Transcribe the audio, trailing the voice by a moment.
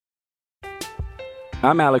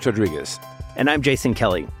I'm Alex Rodriguez. And I'm Jason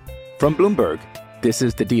Kelly. From Bloomberg, this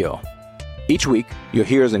is The Deal. Each week, you'll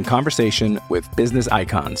hear us in conversation with business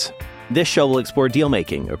icons. This show will explore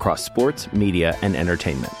deal-making across sports, media, and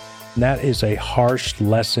entertainment. That is a harsh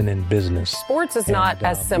lesson in business. Sports is not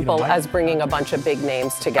as simple as bringing a bunch of big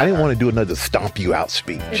names together. I didn't want to do another stomp you out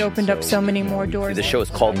speech. It opened up so many more doors. The show is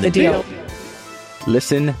called The Deal.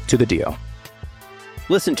 Listen to The Deal.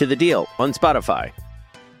 Listen to The Deal on Spotify.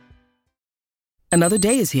 Another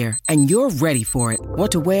day is here, and you're ready for it.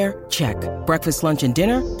 What to wear? Check. Breakfast, lunch, and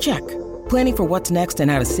dinner? Check. Planning for what's next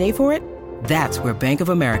and how to save for it? That's where Bank of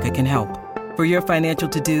America can help. For your financial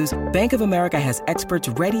to-dos, Bank of America has experts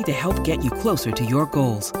ready to help get you closer to your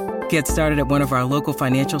goals. Get started at one of our local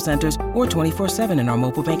financial centers or 24/7 in our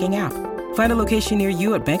mobile banking app. Find a location near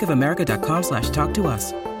you at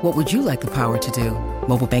bankofamerica.com/talktous. What would you like the power to do?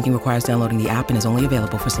 Mobile banking requires downloading the app and is only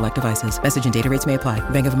available for select devices. Message and data rates may apply.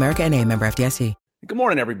 Bank of America N.A., member FDIC. Good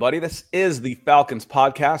morning, everybody. This is the Falcons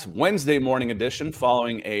podcast, Wednesday morning edition,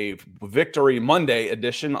 following a Victory Monday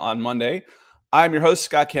edition on Monday. I'm your host,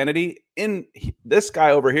 Scott Kennedy. This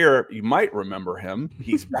guy over here, you might remember him.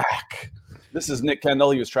 He's back. This is Nick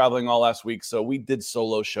Kendall. He was traveling all last week, so we did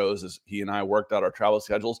solo shows as he and I worked out our travel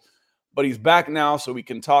schedules. But he's back now, so we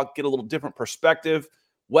can talk, get a little different perspective.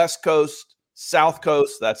 West Coast, South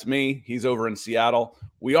Coast, that's me. He's over in Seattle.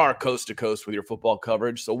 We are coast to coast with your football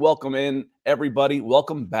coverage. So welcome in, everybody.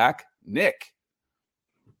 Welcome back, Nick.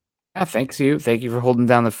 Yeah, thanks you. Thank you for holding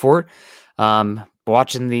down the fort.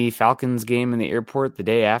 Watching the Falcons game in the airport the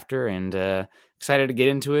day after, and excited to get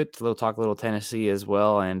into it. We'll talk a little Tennessee as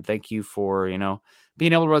well. And thank you for,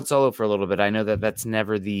 being able to run solo for a little bit. I know that that's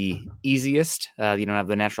never the easiest. You don't have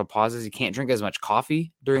the natural pauses. You can't drink as much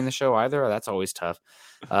coffee during the show either. That's always tough.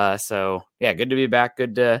 So yeah, good to be back.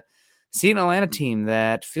 Good to see an Atlanta team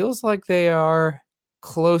that feels like they are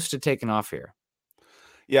close to taking off here.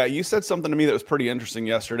 Yeah, you said something to me that was pretty interesting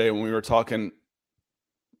yesterday when we were talking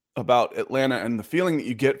about Atlanta and the feeling that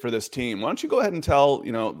you get for this team. Why don't you go ahead and tell,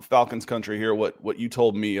 Falcons country here what you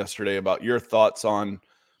told me yesterday about your thoughts on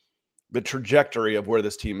the trajectory of where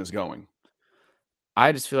this team is going?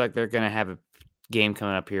 I just feel like they're going to have a game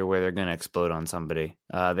coming up here where they're going to explode on somebody.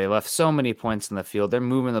 They left so many points in the field. They're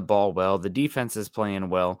moving the ball well. The defense is playing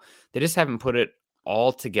well. They just haven't put it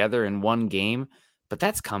all together in one game, but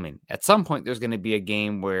that's coming. At some point, there's going to be a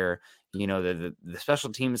game where the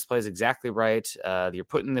special teams plays exactly right. You're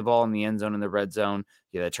putting the ball in the end zone in the red zone.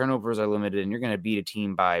 Yeah, the turnovers are limited, and you're going to beat a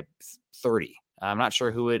team by 30. I'm not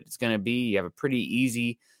sure who it's going to be. You have a pretty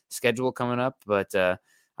easy schedule coming up, but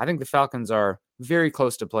I think the Falcons are very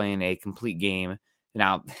close to playing a complete game.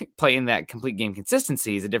 Now, playing that complete game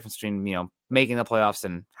consistency is the difference between making the playoffs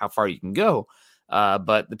and how far you can go.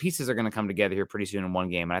 But the pieces are going to come together here pretty soon in one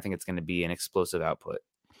game, and I think it's going to be an explosive output.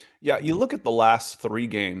 Yeah, you look at the last 3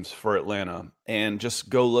 games for Atlanta and just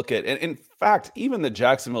go look at, and in fact, even the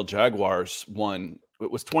Jacksonville Jaguars won. It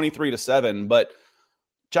was 23-7, but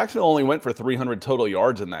Jacksonville only went for 300 total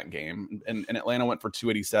yards in that game, and Atlanta went for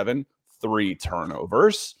 287, 3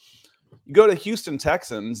 turnovers. You go to Houston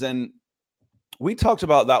Texans, and we talked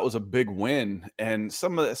about that was a big win, and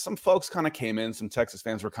some folks kind of came in, some Texas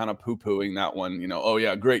fans were kind of poo-pooing that one, oh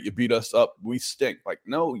yeah, great, you beat us up, we stink. Like,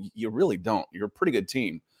 no, you really don't. You're a pretty good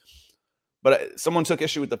team. But someone took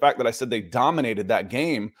issue with the fact that I said they dominated that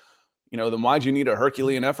game. Then why'd you need a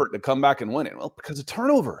Herculean effort to come back and win it? Well, because of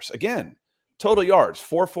turnovers. Again, total yards,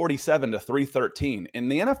 447 to 313. In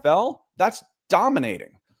the NFL, that's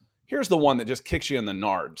dominating. Here's the one that just kicks you in the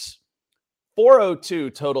nards. 402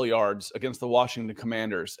 total yards against the Washington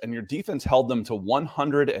Commanders, and your defense held them to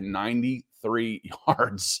 193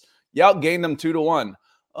 yards. You outgained them 2-1.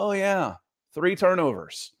 Oh, yeah, 3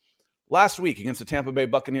 turnovers. Last week against the Tampa Bay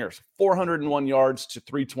Buccaneers, 401 yards to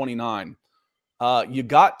 329. You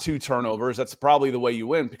got 2 turnovers. That's probably the way you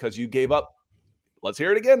win because you gave up, let's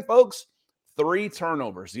hear it again, folks, 3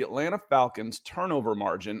 turnovers. The Atlanta Falcons turnover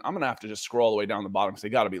margin, I'm going to have to just scroll all the way down the bottom because they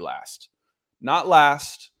got to be last. Not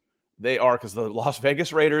last. They are, because the Las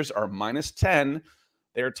Vegas Raiders are -10.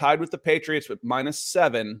 They are tied with the Patriots with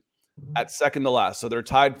 -7 at second to last. So they're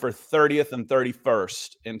tied for 30th and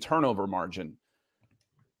 31st in turnover margin.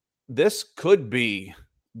 This could be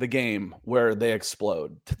the game where they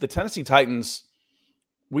explode. The Tennessee Titans,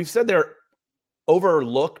 we've said they're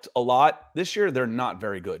overlooked a lot. This year, they're not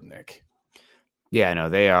very good, Nick. Yeah, no,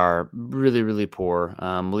 they are really, really poor.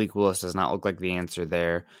 Malik Willis does not look like the answer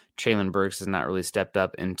there. Traylon Burks has not really stepped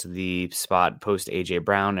up into the spot post A.J.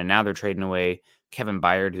 Brown, and now they're trading away Kevin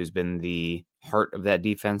Byard, who's been the heart of that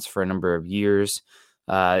defense for a number of years.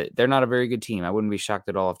 They're not a very good team. I wouldn't be shocked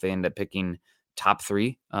at all if they end up picking top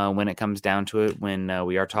 3 when it comes down to it, when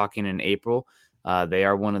we are talking in April. They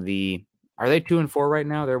are one of the. Are they 2-4 right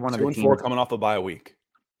now? They're one of the teams 2-4 coming off a bye week.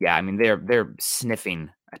 Yeah, I mean they're sniffing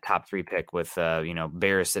a top 3 pick with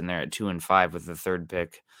Bears sitting there at 2-5 with the 3rd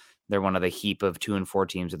pick. They're one of the heap of 2-4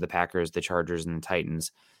 teams with the Packers, the Chargers, and the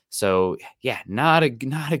Titans. So yeah, not a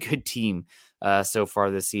good team so far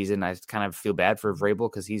this season. I kind of feel bad for Vrabel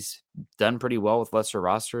because he's done pretty well with lesser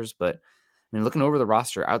rosters, but I mean, looking over the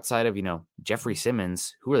roster outside of Jeffrey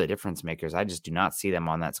Simmons, who are the difference makers? I just do not see them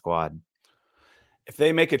on that squad. If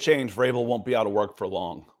they make a change, Vrabel won't be out of work for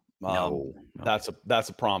long. No. That's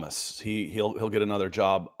a promise. He'll get another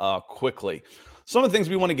job quickly. Some of the things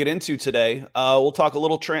we want to get into today, we'll talk a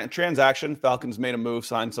little transaction. Falcons made a move,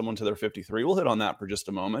 signed someone to their 53. We'll hit on that for just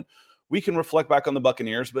a moment. We can reflect back on the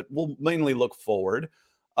Buccaneers, but we'll mainly look forward.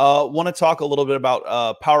 Want to talk a little bit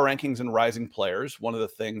about power rankings and rising players. One of the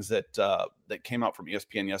things that came out from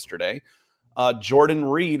ESPN yesterday. Jordan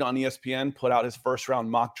Reed on ESPN put out his first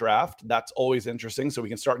round mock draft. That's always interesting. So we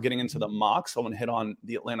can start getting into the mocks. I want to hit on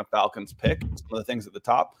the Atlanta Falcons pick, some of the things at the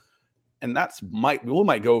top. And we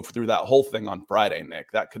might go through that whole thing on Friday,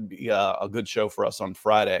 Nick. That could be a good show for us on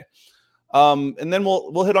Friday. And then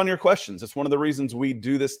we'll hit on your questions. It's one of the reasons we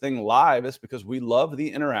do this thing live is because we love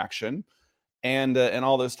the interaction and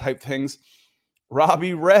all those type things.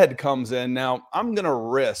 Robbie Red comes in. Now, I'm going to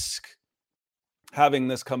risk having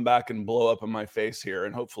this come back and blow up in my face here,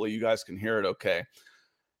 and hopefully you guys can hear it okay.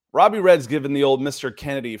 Robbie Red's given the old Mr.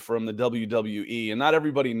 Kennedy from the WWE, and not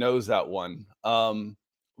everybody knows that one.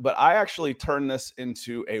 But I actually turned this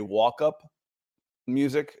into a walk-up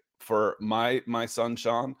music for my son,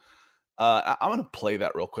 Sean. I'm going to play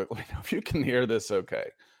that real quick. Let me know if you can hear this okay.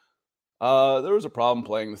 There was a problem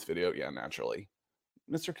playing this video. Yeah, naturally.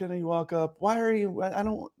 Mr. Kennedy, walk up. Why are you? I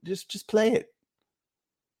don't just play it.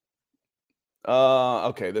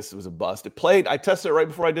 Okay, this was a bust. It played. I tested it right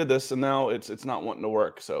before I did this, and now it's not wanting to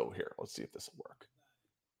work. So here, let's see if this will work.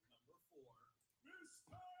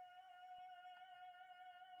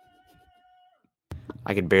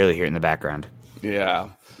 I could barely hear it in the background. Yeah,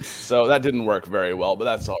 so that didn't work very well, but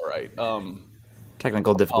that's all right.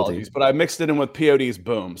 Technical difficulties. But I mixed it in with POD's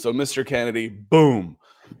boom. So Mr. Kennedy, boom,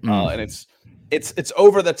 and it's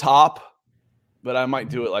over the top. But I might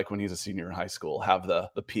do it like when he's a senior in high school, have the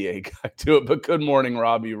PA guy do it. But good morning,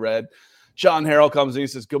 Robbie Red. John Harrell comes in. He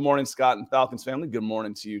says, good morning, Scott and Falcons family. Good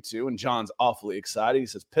morning to you too. And John's awfully excited. He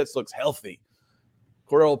says, Pitts looks healthy.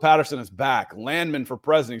 Cordell Patterson is back. Landman for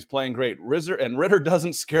president. He's playing great. Ritter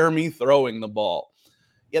doesn't scare me throwing the ball.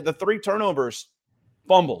 Yeah, the 3 turnovers,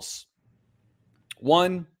 fumbles.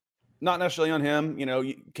 One, not necessarily on him.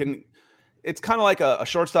 It's kind of like a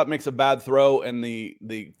shortstop makes a bad throw and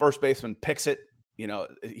the first baseman picks it.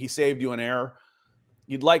 He saved you an error.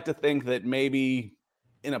 You'd like to think that maybe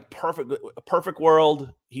in a perfect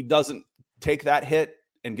world, he doesn't take that hit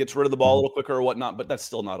and gets rid of the ball a little quicker or whatnot, but that's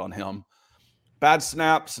still not on him. Bad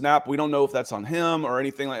snap. We don't know if that's on him or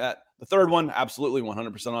anything like that. The third one, absolutely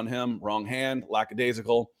 100% on him. Wrong hand,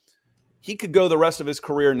 lackadaisical. He could go the rest of his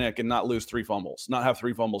career, Nick, and not lose 3 fumbles, not have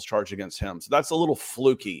 3 fumbles charged against him. So that's a little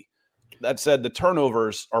fluky. That said, the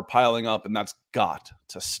turnovers are piling up, and that's got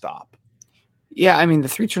to stop. Yeah, I mean, the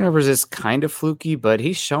 3 turnovers is kind of fluky, but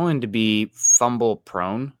he's showing to be fumble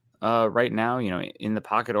prone right now, in the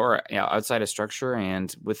pocket or outside of structure.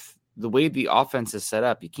 And with the way the offense is set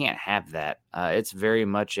up, you can't have that. It's very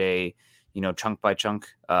much a, chunk by chunk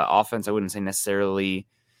offense. I wouldn't say necessarily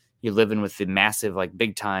you're living with the massive,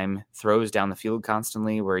 big time throws down the field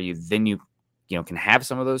constantly where you can have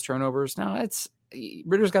some of those turnovers. No,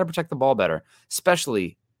 Ritter's got to protect the ball better,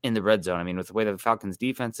 especially in the red zone. I mean, with the way the Falcons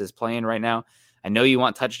defense is playing right now, I know you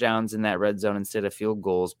want touchdowns in that red zone instead of field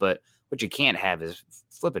goals, but what you can't have is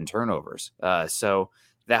flipping turnovers. So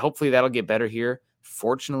that hopefully that'll get better here.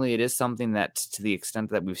 Fortunately, it is something that, to the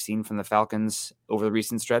extent that we've seen from the Falcons over the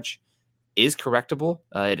recent stretch, is correctable.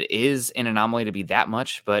 It is an anomaly to be that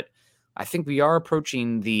much, but I think we are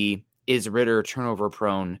approaching the is Ritter turnover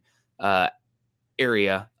prone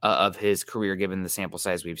area of his career, given the sample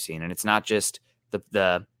size we've seen. And it's not just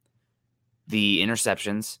the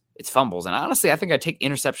interceptions, it's fumbles. And honestly, I think I'd take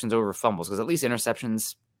interceptions over fumbles because at least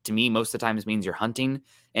interceptions to me most of the times means you're hunting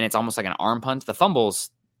and it's almost like an arm punt. The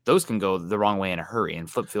fumbles, those can go the wrong way in a hurry and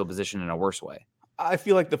flip field position in a worse way. I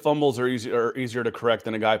feel like the fumbles are easier to correct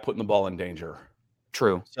than a guy putting the ball in danger.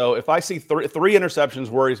 True. So if I see three interceptions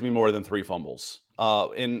worries me more than 3 fumbles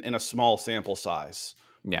in a small sample size.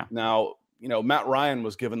 Yeah. Now, Matt Ryan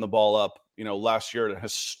was giving the ball up, last year at a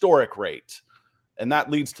historic rate. And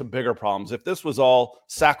that leads to bigger problems. If this was all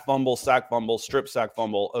sack fumble, strip sack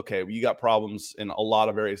fumble, okay, you got problems in a lot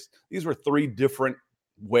of areas. These were 3 different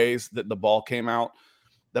ways that the ball came out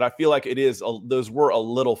that I feel like those were a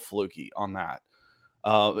little fluky on that.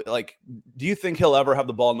 Like, do you think he'll ever have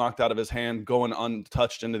the ball knocked out of his hand going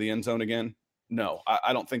untouched into the end zone again? No,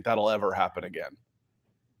 I don't think that'll ever happen again.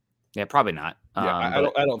 Yeah, probably not.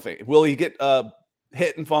 Yeah, I don't think. Will he get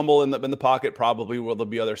hit and fumble in the pocket? Probably. Will there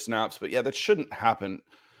be other snaps? But yeah, that shouldn't happen.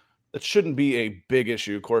 That shouldn't be a big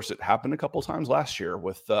issue. Of course, it happened a couple times last year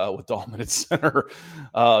with Dahlman at center.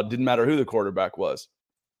 Didn't matter who the quarterback was.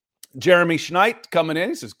 Jeremy Schneid coming in.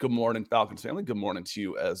 He says, "Good morning, Falcons family. Good morning to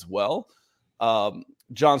you as well."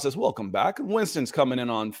 John says, "Welcome back." Winston's coming in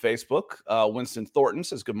on Facebook. Winston Thornton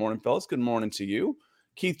says, "Good morning, fellas. Good morning to you."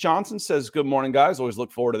 Keith Johnson says, "Good morning, guys. Always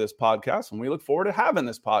look forward to this podcast, and we look forward to having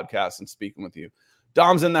this podcast and speaking with you."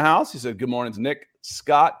 Dom's in the house. He said, "Good morning to Nick,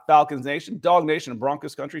 Scott, Falcons Nation, Dog Nation, and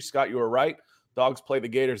Broncos Country." Scott, you were right. Dogs play the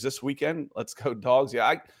Gators this weekend. Let's go, Dogs.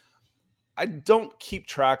 Yeah, I don't keep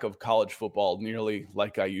track of college football nearly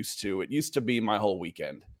like I used to. It used to be my whole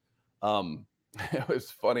weekend. It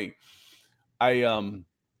was funny. I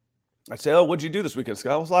say, "Oh, what'd you do this weekend,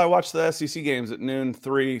 Scott?" Well, I watched the SEC games at noon,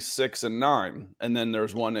 3, 6, and 9. And then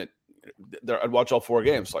there's one I'd watch all 4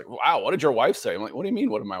 games. Like, wow, what did your wife say? I'm like, what do you mean?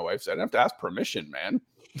 What did my wife say? I didn't have to ask permission, man.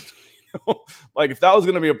 Like, if that was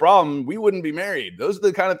going to be a problem, we wouldn't be married. Those are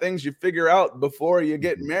the kind of things you figure out before you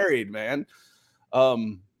get married, man.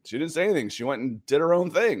 She didn't say anything. She went and did her own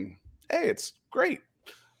thing. Hey, it's great.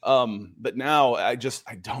 But now I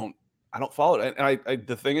don't follow it. And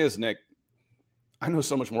the thing is, Nick, I know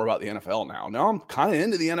so much more about the NFL now. Now I'm kind of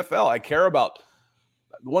into the NFL. I care about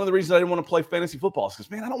one of the reasons I didn't want to play fantasy football is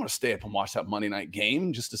because, man, I don't want to stay up and watch that Monday night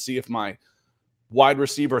game just to see if my wide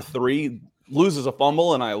receiver 3 loses a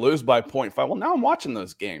fumble and I lose by 0.5. Well, now I'm watching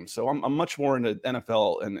those games. So I'm much more into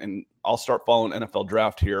NFL, and I'll start following NFL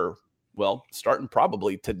draft here. Well, starting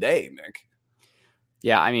probably today, Nick.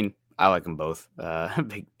 Yeah, I mean, I like them both.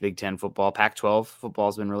 Big Ten football, Pac-12 football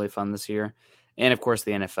has been really fun this year. And, of course,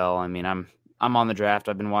 the NFL. I mean, I'm on the draft.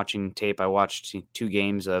 I've been watching tape. I watched 2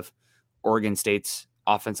 games of Oregon State's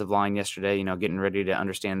offensive line yesterday, getting ready to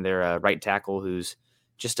understand their right tackle, who's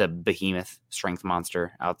just a behemoth strength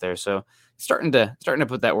monster out there. So starting to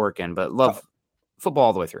put that work in, but love football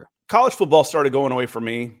all the way through. College football started going away for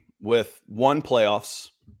me with 1, playoffs,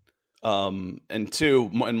 and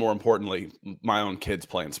 2, and more importantly, my own kids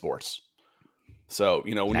playing sports. So,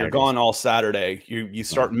 when Saturdays. You're gone all Saturday, you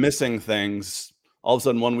start missing things. All of a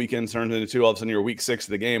sudden, one weekend turns into 2. All of a sudden, you're week 6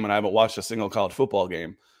 of the game, and I haven't watched a single college football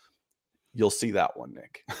game. You'll see that one,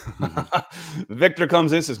 Nick. Mm-hmm. Victor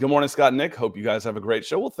comes in, says, "Good morning, Scott and Nick. Hope you guys have a great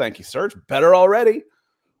show." Well, thank you, sir. It's better already.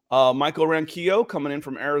 Michael Ranquillo coming in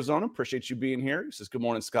from Arizona. Appreciate you being here. He says, "Good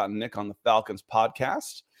morning, Scott and Nick on the Falcons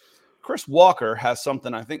podcast." Chris Walker has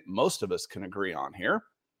something I think most of us can agree on here.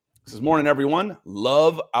 He says, "Morning, everyone.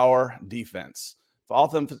 Love our defense.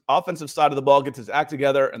 If the offensive side of the ball gets its act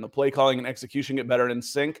together and the play calling and execution get better and in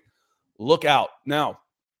sync, look out." Now,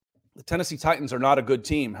 the Tennessee Titans are not a good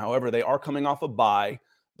team. However, they are coming off a bye.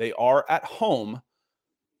 They are at home.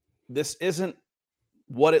 This isn't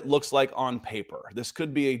what it looks like on paper. This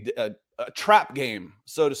could be a trap game,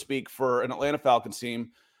 so to speak, for an Atlanta Falcons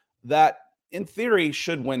team that, in theory,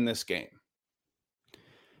 should win this game.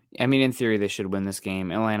 I mean, in theory, they should win this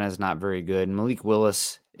game. Atlanta is not very good. Malik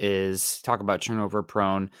Willis is, talk about turnover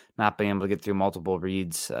prone, not being able to get through multiple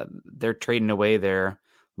reads. They're trading away their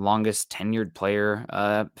longest tenured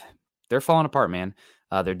player. They're falling apart, man.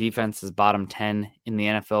 Their defense is bottom 10 in the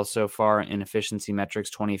NFL so far in efficiency metrics,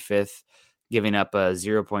 25th, giving up a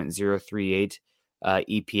 0.038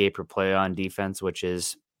 EPA per play on defense, which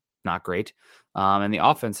is not great. And the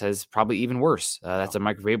offense has probably even worse. That's a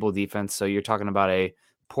Mike Vrabel defense. So you're talking about a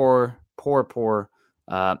poor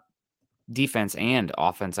defense and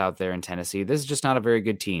offense out there in Tennessee. This is just not a very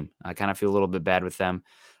good team. I kind of feel a little bit bad with them.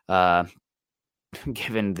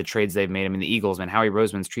 Given the trades they've made. I mean, the Eagles, man, Howie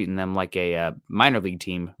Roseman's treating them like a minor league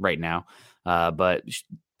team right now, but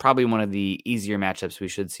probably one of the easier matchups we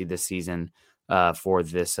should see this season for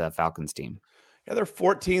this Falcons team. Yeah, they're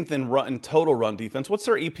 14th in total run defense. What's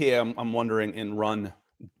their EPA, I'm wondering, in run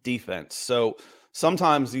defense? So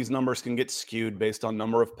sometimes these numbers can get skewed based on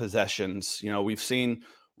number of possessions. We've seen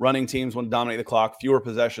running teams want to dominate the clock. Fewer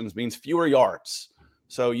possessions means fewer yards.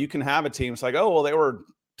 So you can have a team, it's like, oh, well, they were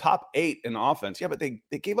top 8 in offense. Yeah, but they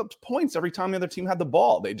gave up points every time the other team had the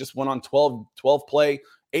ball. They just went on 12 play,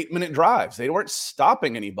 8-minute drives. They weren't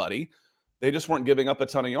stopping anybody. They just weren't giving up a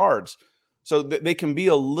ton of yards. So they can be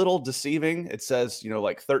a little deceiving. It says,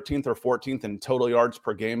 like 13th or 14th in total yards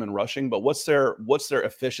per game and rushing, but what's their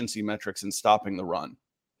efficiency metrics in stopping the run?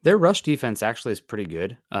 Their rush defense actually is pretty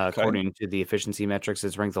good. Okay. According to the efficiency metrics,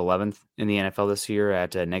 it's ranked 11th in the NFL this year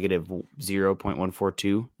at a negative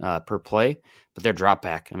 0.142 per play. But their drop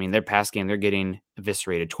back, I mean, their pass game, they're getting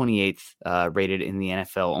eviscerated. 28th rated in the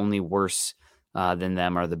NFL. Only worse than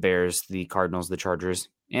them are the Bears, the Cardinals, the Chargers,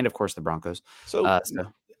 and of course the Broncos. So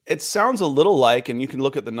it sounds a little like, and you can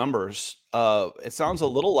look at the numbers, it sounds a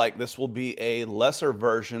little like this will be a lesser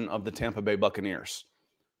version of the Tampa Bay Buccaneers,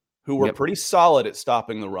 who were pretty solid at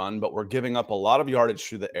stopping the run, but were giving up a lot of yardage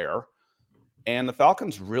through the air. And the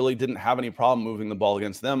Falcons really didn't have any problem moving the ball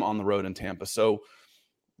against them on the road in Tampa. So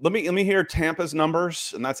let me hear Tampa's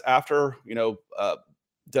numbers, and that's after,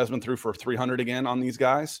 Desmond threw for 300 again on these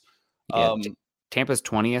guys. Yeah, Tampa's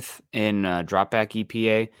 20th in dropback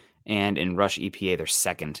EPA, and in rush EPA, they're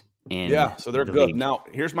second in so they're the good. league. Now,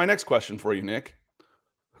 here's my next question for you, Nick.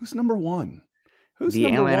 Who's number one? Who's The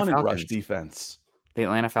number Atlanta one in rush Falcons. defense? The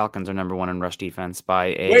Atlanta Falcons are number one in rush defense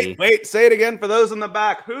by a Wait, say it again for those in the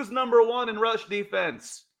back. Who's number one in rush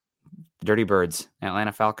defense? Dirty Birds.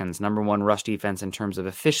 Atlanta Falcons, number one rush defense in terms of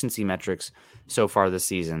efficiency metrics so far this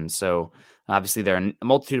season. So obviously there are a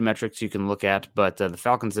multitude of metrics you can look at, but the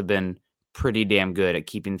Falcons have been pretty damn good at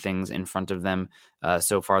keeping things in front of them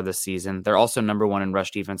so far this season. They're also number one in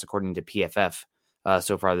rush defense according to PFF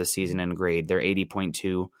so far this season in grade. They're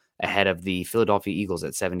 80.2 ahead of the Philadelphia Eagles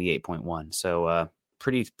at 78.1. So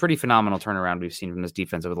pretty phenomenal turnaround we've seen from this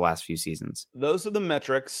defense over the last few seasons. Those are the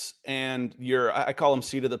metrics, and I call them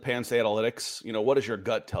seat of the pants analytics. What does your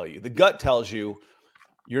gut tell you? The gut tells you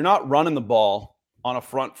you're not running the ball on a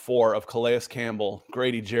front four of Calais Campbell,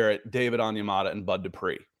 Grady Jarrett, David Onyemata, and Bud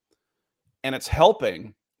Dupree. And it's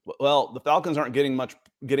helping. Well, the Falcons aren't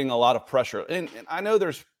getting a lot of pressure. And I know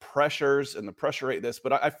there's pressures and the pressure rate this,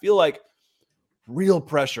 but I feel like real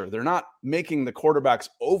pressure. They're not making the quarterbacks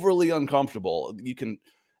overly uncomfortable. And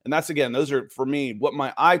that's, again, those are, for me, what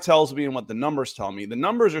my eye tells me and what the numbers tell me. The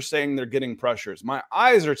numbers are saying they're getting pressures. My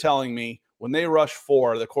eyes are telling me when they rush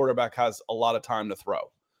four, the quarterback has a lot of time to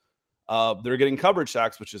throw. They're getting coverage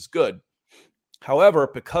sacks, which is good. However,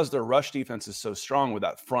 because their rush defense is so strong with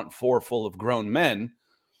that front four full of grown men,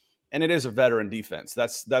 and it is a veteran defense,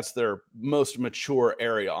 that's their most mature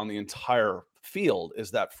area on the entire field is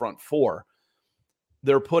that front four.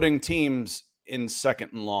 They're putting teams in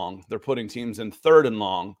second and long. They're putting teams in third and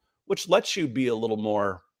long, which lets you be a little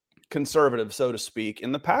more conservative, so to speak,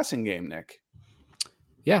 in the passing game, Nick.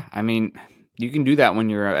 Yeah, I mean, you can do that when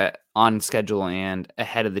you're on schedule and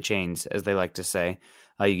ahead of the chains, as they like to say.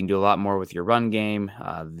 You can do a lot more with your run game.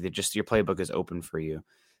 Your playbook is open for you.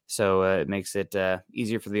 So it makes it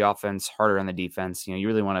easier for the offense, harder on the defense. You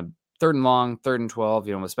really want to third and long, third and 12,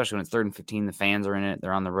 especially when it's third and 15, the fans are in it.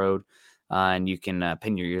 They're on the road. And you can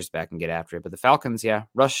pin your ears back and get after it. But the Falcons,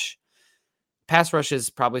 pass rush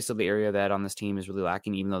is probably still the area that on this team is really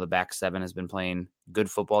lacking, even though the back seven has been playing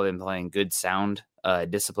good football. They've been playing good, sound,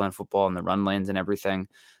 disciplined football in the run lanes and everything.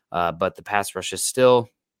 But the pass rush is still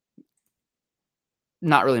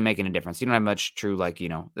not really making a difference. You don't have much true,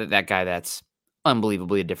 that guy that's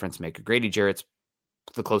unbelievably a difference maker. Grady Jarrett's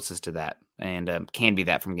the closest to that and can be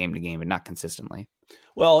that from game to game, but not consistently.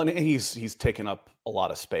 Well, and he's taken up a lot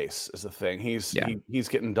of space is the thing. He's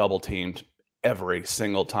getting double teamed every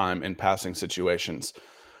single time in passing situations.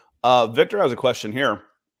 Victor has a question here.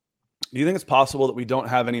 Do you think it's possible that we don't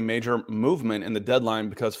have any major movement in the deadline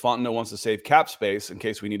because Fontenot wants to save cap space in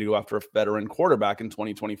case we need to go after a veteran quarterback in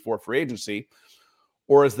 2024 free agency?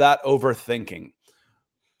 Or is that overthinking?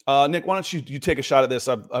 Nick, why don't you take a shot at this?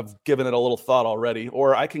 I've given it a little thought already,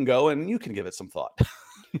 or I can go and you can give it some thought.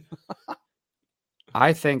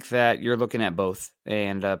 I think that you're looking at both,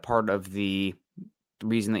 and part of the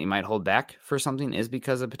reason that you might hold back for something is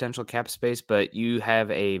because of potential cap space, but you have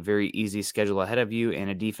a very easy schedule ahead of you and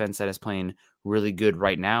a defense that is playing really good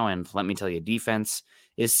right now. And let me tell you, defense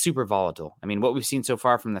is super volatile. I mean, what we've seen so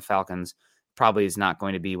far from the Falcons probably is not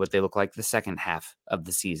going to be what they look like the second half of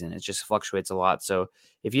the season. It just fluctuates a lot. So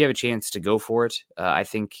if you have a chance to go for it, I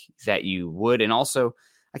think that you would. And also,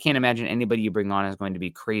 I can't imagine anybody you bring on is going to be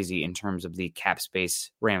crazy in terms of the cap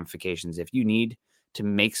space ramifications. If you need to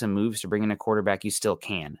make some moves to bring in a quarterback, you still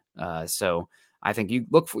can. So I think you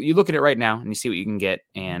look at it right now and you see what you can get.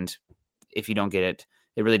 And if you don't get it,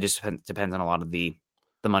 it really just depends on a lot of the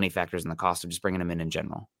money factors and the cost of just bringing them in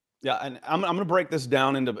general. Yeah, and I'm going to break this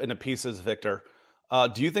down into pieces, Victor.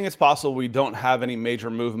 Do you think it's possible we don't have any major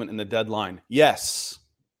movement in the deadline? Yes.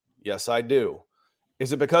 Yes, I do.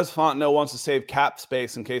 Is it because Fontenot wants to save cap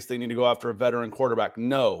space in case they need to go after a veteran quarterback?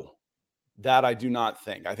 No, that I do not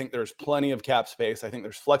think. I think there's plenty of cap space. I think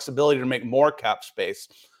there's flexibility to make more cap space.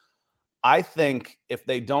 I think if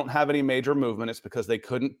they don't have any major movement, it's because they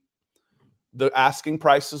couldn't the asking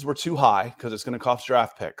prices were too high because it's going to cost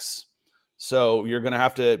draft picks. So you're going to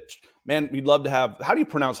have to, man, we'd love to have, how do you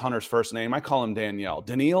pronounce Hunter's first name? I call him Danielle.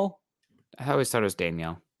 Danielle? I always thought it was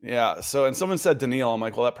Danielle. Yeah. So, and someone said Danielle. I'm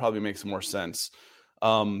like, well, that probably makes more sense.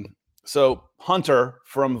 So Hunter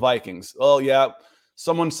from Vikings. Oh, yeah.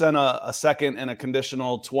 Someone sent a second and a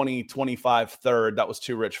conditional 2025 third. That was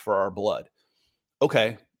too rich for our blood.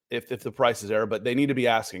 Okay. If the price is there, but they need to be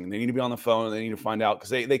asking. They need to be on the phone. And they need to find out because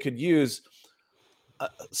they could use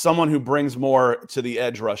someone who brings more to the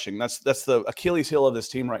edge rushing. That's the Achilles heel of this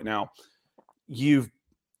team right now. You're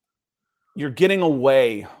getting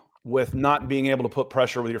away with not being able to put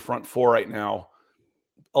pressure with your front four right now.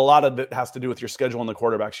 A lot of it has to do with your schedule and the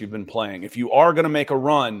quarterbacks you've been playing. If you are going to make a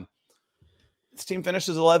run, this team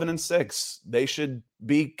finishes 11-6. They should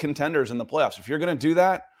be contenders in the playoffs. If you're going to do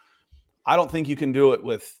that, I don't think you can do it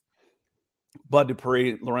with Bud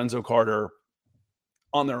Dupree, Lorenzo Carter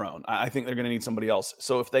on their own. I think they're going to need somebody else.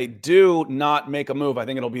 So if they do not make a move, I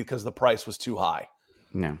think it'll be because the price was too high.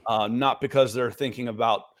 No. Not because they're thinking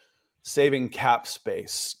about saving cap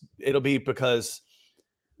space. It'll be because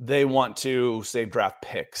they want to save draft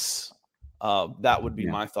picks. That would be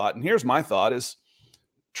my thought. And here's my thought is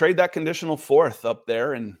trade that conditional fourth up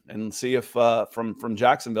there and see if from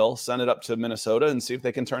Jacksonville, send it up to Minnesota and see if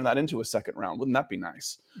they can turn that into a second round. Wouldn't that be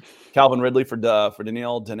nice? Calvin Ridley for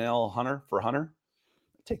Danielle Hunter for Hunter.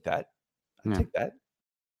 Take that. Take that.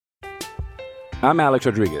 I'm Alex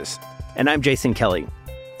Rodriguez. And I'm Jason Kelly.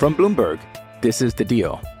 From Bloomberg, this is The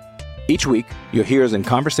Deal. Each week, you'll hear us in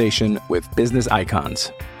conversation with business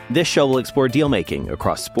icons. This show will explore deal-making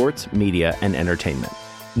across sports, media, and entertainment.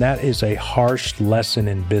 That is a harsh lesson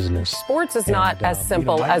in business. Sports is not as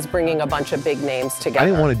simple as bringing a bunch of big names together. I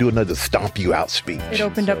didn't want to do another stomp you out speech. It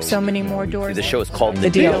opened up so many more doors. The show is called The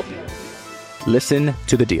Deal. Listen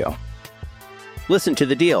to The Deal. Listen to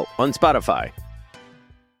The Deal on Spotify.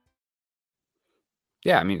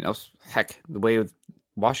 Yeah, I mean, heck, the way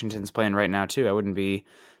Washington's playing right now, too, I wouldn't be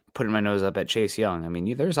putting my nose up at Chase Young. I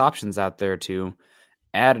mean, there's options out there to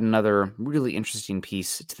add another really interesting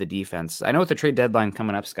piece to the defense. I know with the trade deadline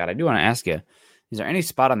coming up, Scott, I do want to ask you, is there any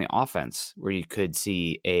spot on the offense where you could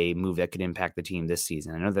see a move that could impact the team this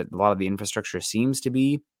season? I know that a lot of the infrastructure seems to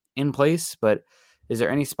be in place, but is there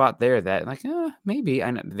any spot there that, like, maybe?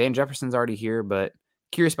 I know Van Jefferson's already here, but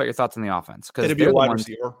curious about your thoughts on the offense. Because it'd be a wide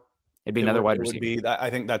receiver. It'd be another wide receiver. I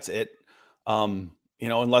think that's it.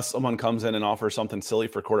 Unless someone comes in and offers something silly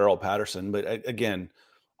for Cordero Patterson. But again,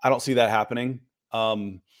 I don't see that happening.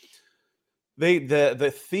 The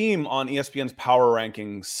theme on ESPN's power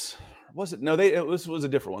rankings was it? No, it was a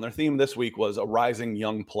different one. Their theme this week was a rising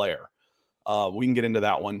young player. We can get into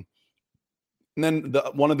that one. And then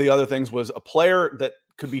one of the other things was a player that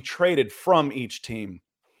could be traded from each team.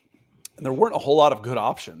 And there weren't a whole lot of good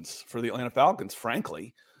options for the Atlanta Falcons,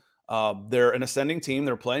 frankly. They're an ascending team.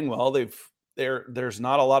 They're playing well. There's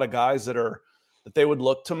not a lot of guys that they would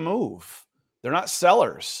look to move. They're not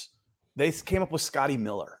sellers. They came up with Scotty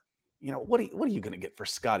Miller. What are you going to get for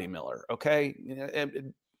Scotty Miller? Okay.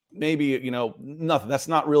 Maybe, nothing. That's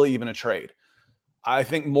not really even a trade. I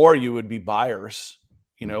think more you would be buyers.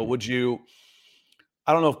 Would you,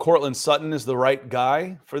 I don't know if Cortland Sutton is the right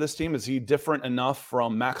guy for this team. Is he different enough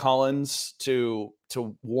from Mac Hollins to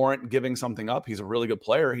warrant giving something up? He's a really good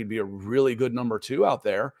player. He'd be a really good number 2 out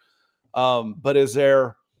there. But is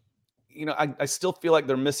there, I still feel like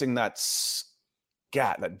they're missing that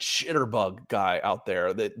that jitterbug guy out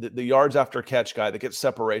there, the yards after catch guy that gets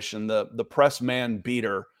separation, the press man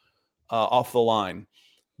beater off the line.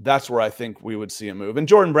 That's where I think we would see a move. And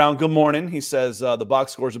Jordan Brown, good morning. He says the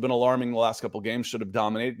box scores have been alarming the last couple of games. Should have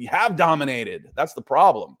dominated. You have dominated. That's the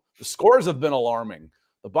problem. The scores have been alarming.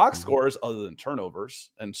 The box scores, other than turnovers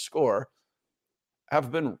and score,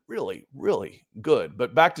 have been really, really good.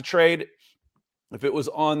 But back to trade. If it was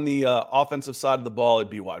on the offensive side of the ball, it'd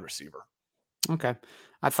be wide receiver. Okay.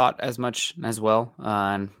 I thought as much as well.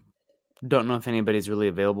 And don't know if anybody's really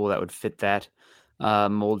available that would fit that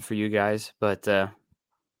mold for you guys, but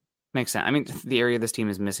makes sense. I mean, the area this team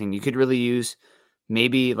is missing, you could really use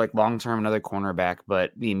maybe like long-term another cornerback,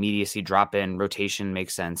 but the immediacy drop in rotation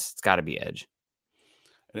makes sense. It's got to be edge.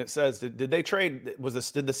 And it says, did they trade?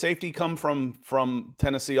 Did the safety come from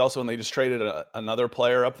Tennessee also, and they just traded another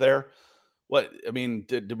player up there? What, I mean,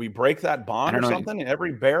 did we break that bond or something?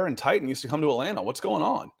 Every Bear and Titan used to come to Atlanta. What's going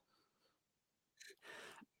on?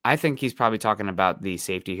 I think he's probably talking about the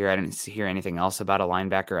safety here. I didn't hear anything else about a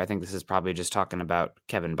linebacker. I think this is probably just talking about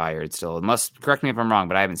Kevin Byard still. Correct me if I'm wrong,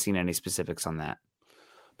 but I haven't seen any specifics on that.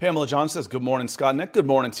 Pamela John says, good morning, Scott. Nick, good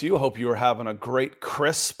morning to you. Hope you are having a great,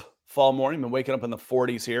 crisp fall morning. Been waking up in the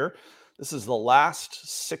 40s here. This is the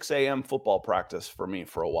last 6 a.m. football practice for me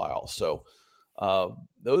for a while. So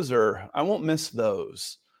those are, I won't miss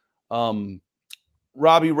those.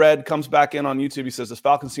 Robbie Red comes back in on YouTube. He says, this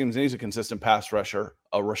Falcons team needs a consistent pass rusher.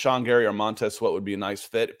 Rashawn Gary or Montez Sweat would be a nice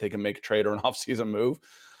fit if they can make a trade or an offseason move.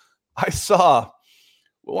 I saw,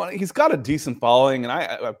 well, he's got a decent following,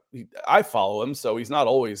 and I follow him, so he's not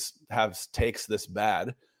always has takes this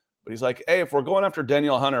bad. But he's like, hey, if we're going after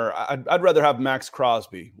Danielle Hunter, I'd rather have Max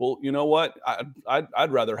Crosby. Well, you know what?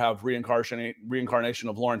 I'd rather have reincarnation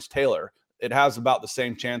of Lawrence Taylor. It has about the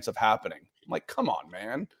same chance of happening. I'm like, come on,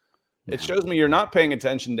 man. It shows me you're not paying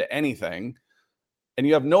attention to anything, and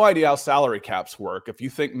you have no idea how salary caps work if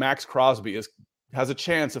you think Max Crosby has a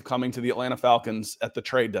chance of coming to the Atlanta Falcons at the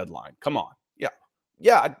trade deadline. Come on.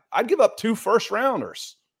 Yeah, I'd give up 2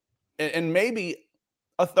 first-rounders and maybe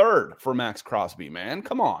a third for Max Crosby, man.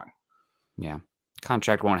 Come on. Yeah,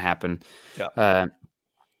 contract won't happen. Yeah.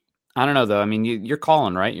 I don't know, though. I mean, you're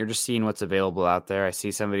calling, right? You're just seeing what's available out there. I see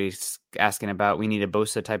somebody asking about, we need a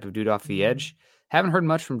Bosa type of dude off the edge. Haven't heard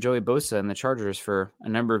much from Joey Bosa and the Chargers for a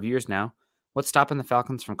number of years now. What's stopping the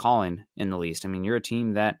Falcons from calling in the least? I mean, you're a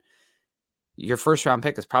team that your first-round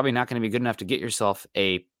pick is probably not going to be good enough to get yourself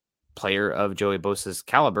a player of Joey Bosa's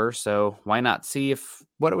caliber, so why not see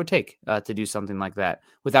what it would take to do something like that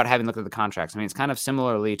without having looked at the contracts? I mean, it's kind of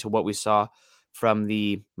similarly to what we saw from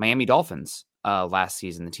the Miami Dolphins last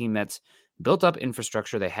season, the team that's built up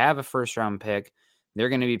infrastructure. They have a first-round pick. They're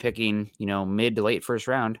going to be picking, mid to late first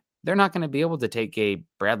round. They're not going to be able to take a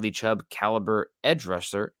Bradley Chubb caliber edge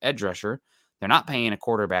rusher. They're not paying a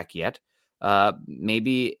quarterback yet.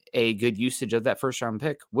 Maybe a good usage of that first-round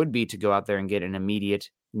pick would be to go out there and get an immediate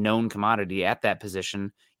known commodity at that position,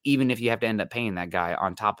 even if you have to end up paying that guy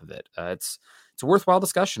on top of it. It's a worthwhile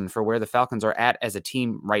discussion for where the Falcons are at as a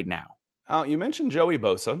team right now. You mentioned Joey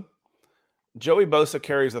Bosa. Joey Bosa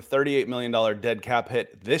carries a $38 million dead cap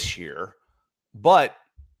hit this year, but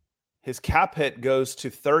his cap hit goes to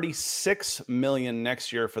 $36 million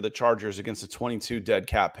next year for the Chargers against a 22 dead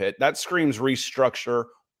cap hit. That screams restructure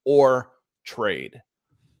or trade.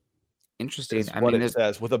 Interesting. It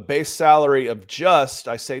says with a base salary of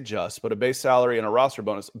but a base salary and a roster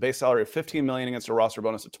bonus, a base salary of $15 million against a roster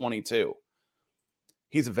bonus of 22.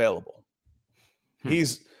 He's available.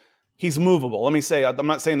 He's movable. Let me say, I'm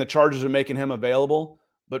not saying the Chargers are making him available,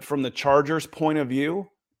 but from the Chargers' point of view,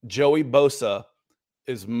 Joey Bosa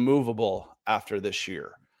is movable after this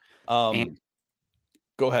year. Go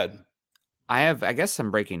ahead. I have, I guess,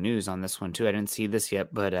 some breaking news on this one too. I didn't see this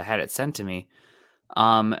yet, but I had it sent to me.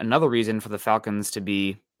 Another reason for the Falcons to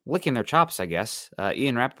be licking their chops, I guess.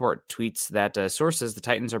 Ian Rappaport tweets that sources, the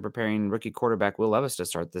Titans are preparing rookie quarterback Will Levis to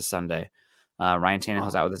start this Sunday. Ryan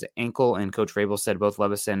Tannehill's out with his ankle, and Coach Vrabel said both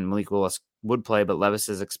Levis and Malik Willis would play, but Levis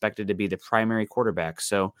is expected to be the primary quarterback.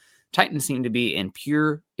 So Titans seem to be in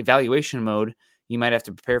pure evaluation mode. You might have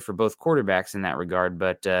to prepare for both quarterbacks in that regard,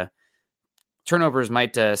 but turnovers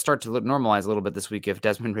might start to normalize a little bit this week if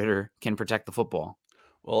Desmond Ridder can protect the football.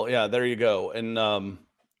 Well, yeah, there you go. And,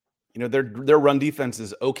 their run defense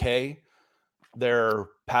is okay. Their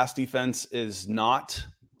pass defense is not.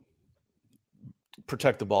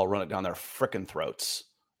 Protect the ball, run it down their frickin' throats.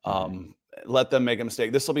 Let them make a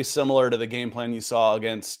mistake. This will be similar to the game plan you saw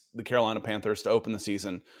against the Carolina Panthers to open the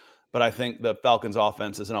season. But I think the Falcons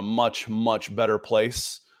offense is in a much, much better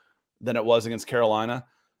place than it was against Carolina.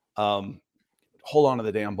 Hold on to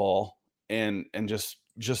the damn ball and just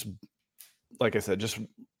like I said, just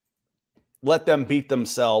let them beat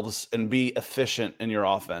themselves and be efficient in your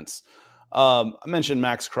offense. I mentioned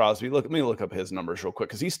Max Crosby. Let me look up his numbers real quick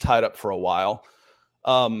because he's tied up for a while.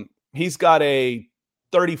 He's got a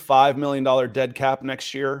 $35 million dead cap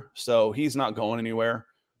next year, so he's not going anywhere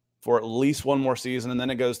for at least one more season, and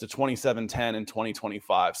then it goes to 27-10 in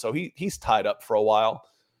 2025. So he's tied up for a while.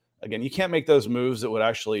 Again, you can't make those moves that would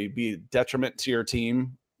actually be a detriment to your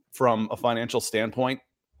team from a financial standpoint,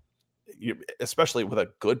 especially with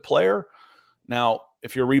a good player. Now,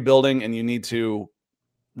 if you're rebuilding and you need to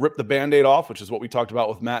rip the Band-Aid off, which is what we talked about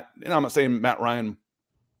with Matt, and I'm not saying Matt Ryan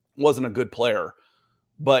wasn't a good player,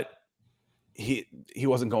 but he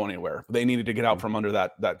wasn't going anywhere. They needed to get out from under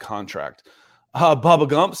that contract. Bubba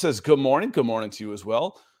Gump says, good morning. Good morning to you as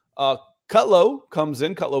well. Cutlow comes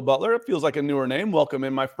in. Cutlow Butler. It feels like a newer name. Welcome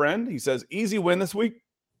in, my friend. He says, easy win this week.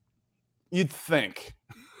 You'd think.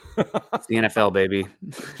 It's the NFL, baby.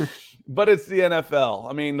 But it's the NFL.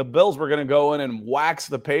 I mean, the Bills were going to go in and wax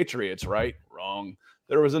the Patriots, right? Wrong.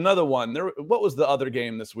 There was another one. What was the other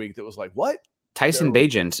game this week that was like, what? Tyson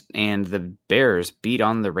Bagent and the Bears beat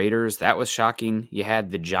on the Raiders. That was shocking. You had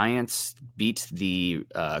the Giants beat the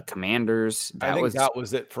Commanders. I think that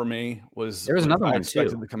was it for me. There was another one too. I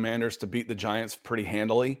expected the Commanders to beat the Giants pretty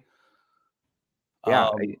handily. Yeah,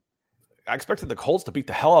 I expected the Colts to beat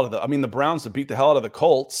the hell out of the Browns to beat the hell out of the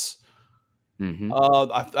Colts. Mm-hmm.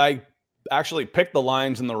 I actually picked the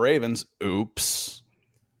Lions and the Ravens. Oops.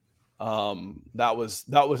 That was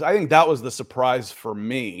I think that was the surprise for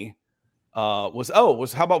me. Was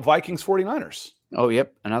how about Vikings 49ers? Oh,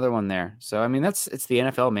 yep, another one there. So I mean, it's the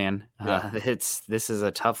NFL, man. Yeah. This is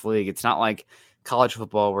a tough league. It's not like college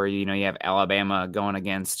football where you have Alabama going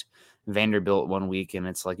against Vanderbilt one week, and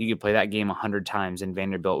it's like you could play that game 100 times, and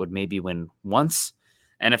Vanderbilt would maybe win once.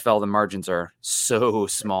 NFL, the margins are so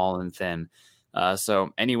small and thin.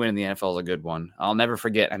 So any win in the NFL is a good one. I'll never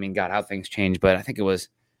forget. I mean, God, how things change, but I think it was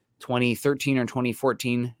 2013 or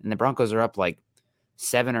 2014, and the Broncos are up like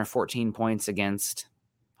 7 or 14 points against,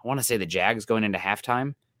 I want to say, the Jags going into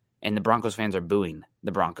halftime, and the Broncos fans are booing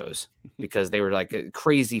the Broncos because they were like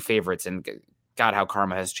crazy favorites, and God, how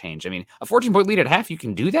karma has changed. I mean, a 14-point lead at half, you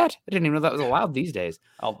can do that? I didn't even know that was allowed these days.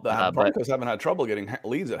 The Broncos haven't had trouble getting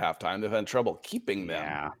leads at halftime. They've had trouble keeping them.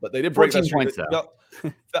 Yeah. But they did break 14 points, though.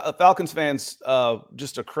 Falcons fans,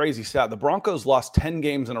 just a crazy stat. The Broncos lost 10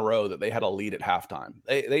 games in a row that they had a lead at halftime.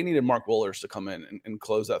 They needed Mark Wohlers to come in and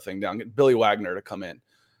close that thing down, get Billy Wagner to come in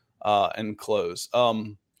and close.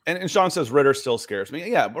 And Sean says Ritter still scares me.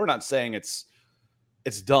 Yeah, we're not saying it's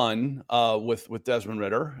done with Desmond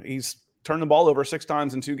Ritter. He's turned the ball over 6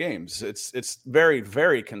 times in 2 games. It's very,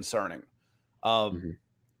 very concerning.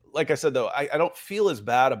 Like I said, though, I don't feel as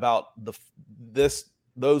bad about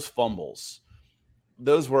those fumbles.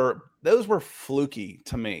 Those were fluky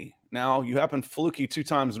to me. Now you happen fluky 2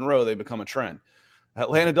 times in a row, they become a trend.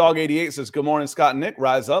 Atlanta Dog 88 says, "Good morning, Scott and Nick.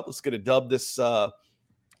 Rise up. Let's get a dub this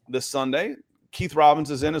Sunday." Keith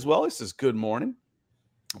Robbins is in as well. He says, "Good morning."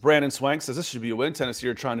 Brandon Swank says, "This should be a win. Tennessee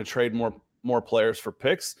are trying to trade more players for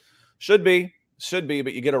picks." Should be,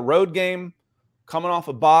 but you get a road game coming off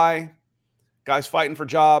a bye, guys fighting for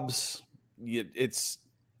jobs. It's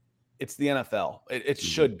the NFL. It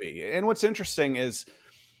should be. And what's interesting is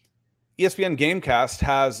ESPN Gamecast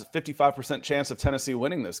has 55% chance of Tennessee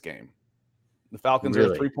winning this game. The Falcons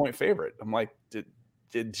are a 3-point favorite. I'm like,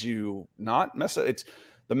 did you not mess up? It's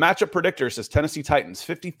the matchup predictor says Tennessee Titans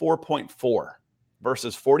 54.4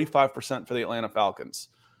 versus 45% for the Atlanta Falcons.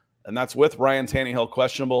 And that's with Ryan Tannehill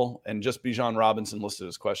questionable and just Bijan Robinson listed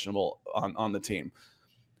as questionable on the team.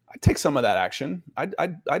 I'd take some of that action.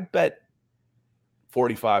 I'd bet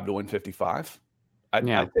 45 to win 55. I'd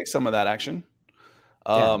take some of that action.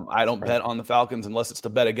 I don't bet on the Falcons unless it's to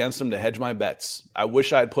bet against them to hedge my bets. I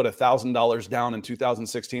wish I had put $1,000 down in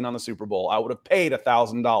 2016 on the Super Bowl. I would have paid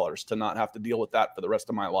 $1,000 to not have to deal with that for the rest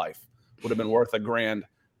of my life. Would have been worth $1,000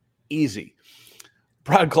 easy.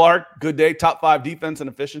 Brad Clark, good day. Top 5 defense and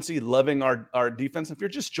efficiency. Loving our defense. If you're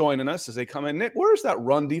just joining us as they come in, Nick, where's that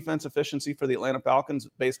run defense efficiency for the Atlanta Falcons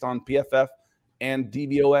based on PFF and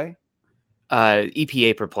DVOA?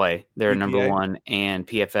 EPA per play, they're number 1, and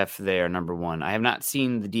PFF, they are number 1. I have not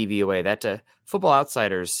seen the DVOA. That Football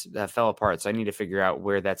Outsiders fell apart, so I need to figure out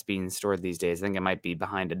where that's being stored these days. I think it might be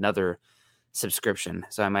behind another subscription,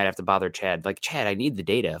 so I might have to bother Chad. Like, Chad, I need the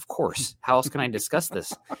data, of course. How else can I discuss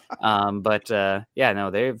this? The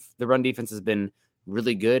run defense has been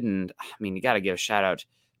really good, and I mean, you got to give a shout out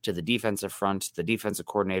to the defensive front, the defensive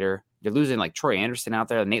coordinator. They're losing like Troy Anderson out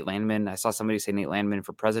there, Nate Landman. I saw somebody say Nate Landman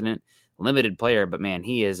for president. Limited player, but man,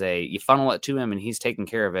 he is you funnel it to him and he's taking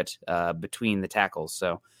care of it between the tackles.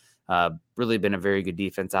 So really been a very good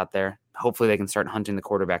defense out there. Hopefully they can start hunting the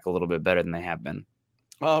quarterback a little bit better than they have been.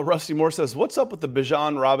 Rusty Moore says, "What's up with the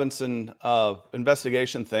Bijan Robinson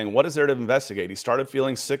investigation thing? What is there to investigate? He started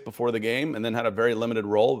feeling sick before the game and then had a very limited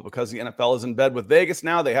role. Because the NFL is in bed with Vegas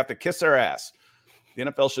now, they have to kiss their ass. The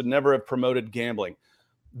NFL should never have promoted gambling."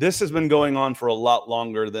 This has been going on for a lot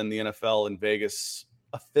longer than the NFL and Vegas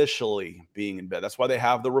officially being in bed. That's why they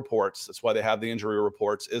have the reports. That's why they have the injury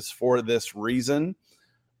reports, is for this reason.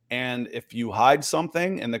 And if you hide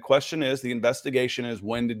something, and the question is, the investigation is,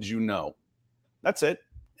 when did you know? That's it.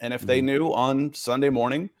 And if they knew on Sunday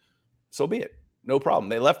morning, so be it. No problem.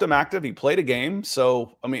 They left him active. He played a game.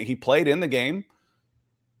 So, I mean, he played in the game.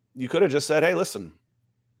 You could have just said, "Hey, listen,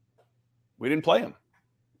 we didn't play him."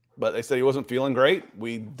 But they said he wasn't feeling great.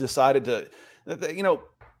 We decided to,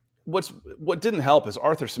 what didn't help is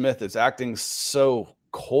Arthur Smith is acting so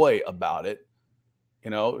coy about it.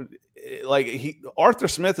 Arthur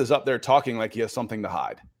Smith is up there talking like he has something to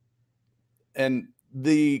hide. And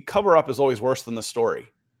the cover up is always worse than the story.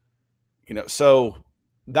 So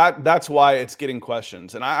that's why it's getting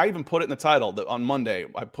questions. And I even put it in the title that on Monday,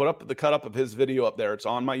 I put up the cut up of his video up there. It's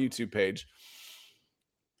on my YouTube page.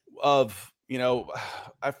 of,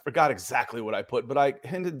 I forgot exactly what I put, but I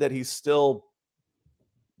hinted that he's still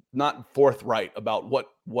not forthright about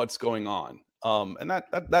what's going on. And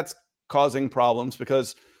that's causing problems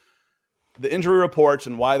because the injury reports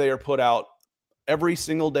and why they are put out every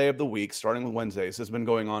single day of the week, starting with Wednesdays, has been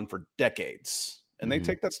going on for decades. And they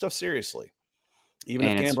take that stuff seriously, even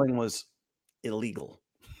if gambling was illegal.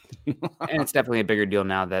 And it's definitely a bigger deal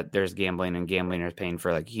now that there's gambling, and gambling is paying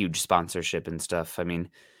for like huge sponsorship and stuff. I mean,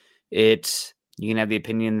 you can have the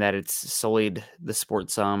opinion that it's sullied the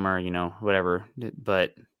sport some or, whatever,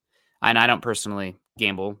 but I don't personally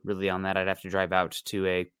gamble really on that. I'd have to drive out to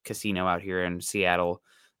a casino out here in Seattle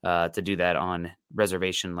to do that on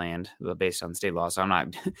reservation land based on state law. So I'm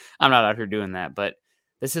not out here doing that, but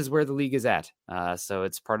this is where the league is at. So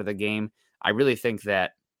it's part of the game. I really think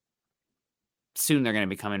that soon they're going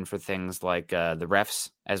to be coming for things like the refs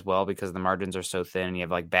as well, because the margins are so thin. You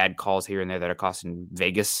have like bad calls here and there that are costing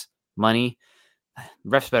Vegas money.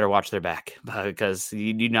 Refs better watch their back because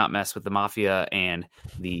you do not mess with the mafia and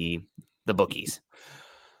the bookies.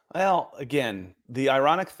 Well, again, the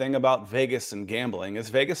ironic thing about Vegas and gambling is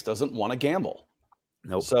Vegas doesn't want to gamble.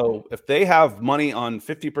 Nope. So if they have money on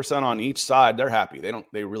 50% on each side, they're happy.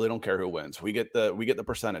 They really don't care who wins. We get the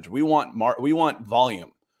percentage. We want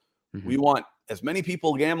volume. Mm-hmm. We want as many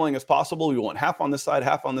people gambling as possible. We want half on this side,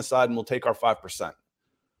 and we'll take our 5%.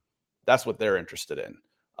 That's what they're interested in.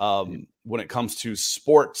 When it comes to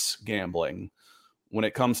sports gambling, when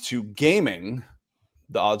it comes to gaming,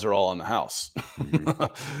 the odds are all on the house.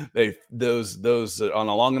 Those on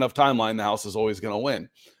a long enough timeline, the house is always going to win.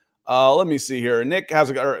 Let me see here.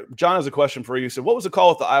 John has a question for you. So what was the call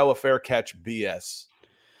with the Iowa fair catch BS?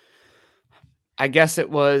 I guess it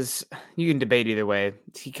was, you can debate either way.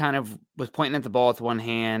 He kind of was pointing at the ball with one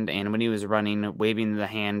hand, and when he was running, waving the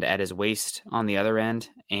hand at his waist on the other end,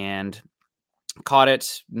 and caught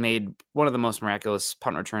it, made one of the most miraculous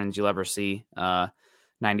punt returns you'll ever see.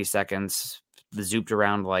 90 seconds, zooped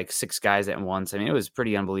around like 6 guys at once. I mean, it was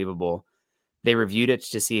pretty unbelievable. They reviewed it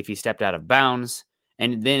to see if he stepped out of bounds,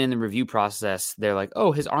 and then in the review process, they're like,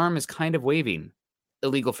 oh, his arm is kind of waving.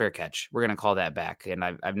 Illegal fair catch. We're going to call that back. And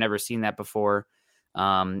I've never seen that before.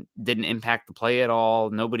 Didn't impact the play at all.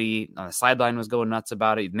 Nobody on the sideline was going nuts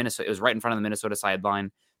about it. It was right in front of the Minnesota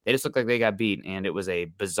sideline. They just looked like they got beat, and it was a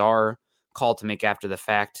bizarre call to make after the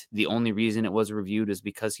fact. The only reason it was reviewed is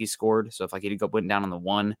because he scored. So if like he went down on the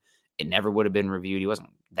 1, it never would have been reviewed. He wasn't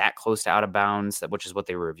that close to out of bounds, which is what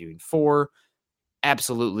they were reviewing for.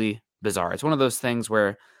 Absolutely bizarre. It's one of those things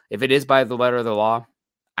where if it is by the letter of the law,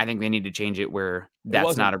 I think they need to change it where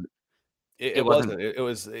that's not a. It wasn't. It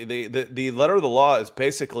was the letter of the law is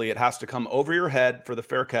basically it has to come over your head for the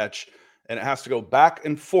fair catch, and it has to go back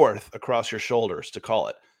and forth across your shoulders to call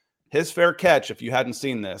it. His fair catch, if you hadn't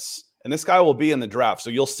seen this, and this guy will be in the draft, so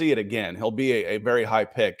you'll see it again. He'll be a very high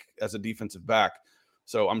pick as a defensive back,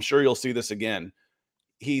 so I'm sure you'll see this again.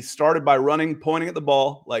 He started by running, pointing at the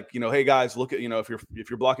ball, like, hey guys, look at, if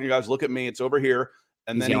you're blocking your guys, look at me, it's over here.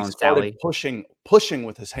 And then he started pushing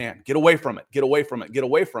with his hand. Get away from it. Get away from it. Get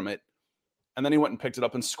away from it. And then he went and picked it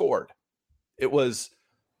up and scored.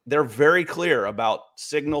 They're very clear about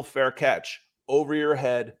signal fair catch, over your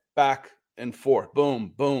head, back and forth.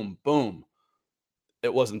 Boom, boom, boom.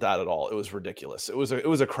 It wasn't that at all. It was ridiculous. It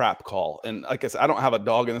was a crap call. And like I said, I don't have a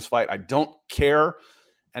dog in this fight. I don't care.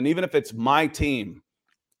 And even if it's my team,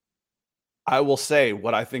 I will say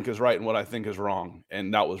what I think is right and what I think is wrong.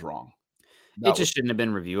 And that was wrong. It just shouldn't have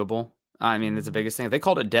been reviewable. I mean, that's the biggest thing. If they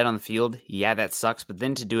called it dead on the field, yeah, that sucks. But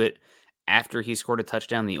then to do it after he scored a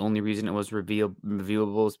touchdown, the only reason it was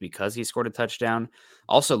reviewable is because he scored a touchdown.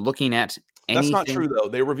 Also, looking at anything... That's not true, though.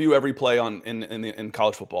 They review every play in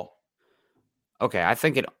college football. Okay, I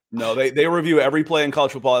think it... No, they review every play in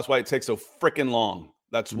college football. That's why it takes so freaking long.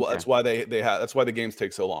 That's why that's why the games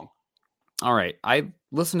take so long. All right. I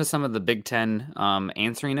listened to some of the Big Ten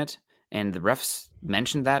answering it, and the refs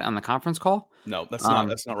mentioned that on the conference call. No, that's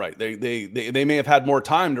not right. They may have had more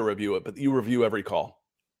time to review it, but you review every call.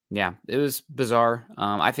 Yeah, it was bizarre.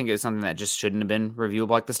 I think it's something that just shouldn't have been reviewable.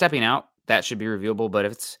 Like the stepping out, that should be reviewable. But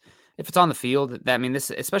if it's on the field,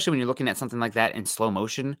 this, especially when you're looking at something like that in slow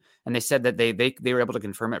motion, and they said that they were able to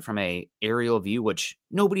confirm it from a aerial view, which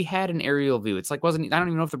nobody had an aerial view. It's like I don't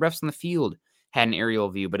even know if the refs on the field had an aerial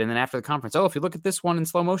view. But then after the conference, if you look at this one in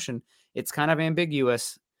slow motion, it's kind of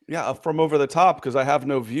ambiguous. Yeah, from over the top, because I have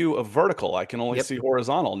no view of vertical. I can only see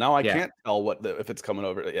horizontal. Now I can't tell if it's coming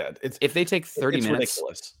over. Yeah, if they take 30 minutes,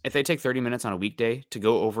 ridiculous. If they take 30 minutes on a weekday to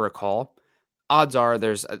go over a call, odds are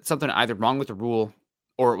there's something either wrong with the rule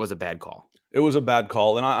or it was a bad call. It was a bad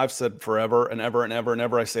call, and I've said forever and ever and ever and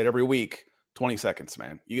ever. I say it every week. 20 seconds,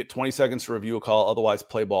 man. You get 20 seconds to review a call, otherwise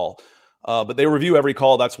play ball. But they review every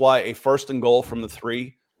call. That's why a 1st and goal from the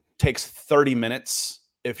 3 takes 30 minutes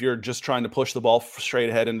if you're just trying to push the ball straight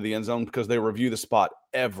ahead into the end zone, because they review the spot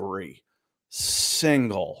every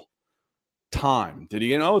single time. Did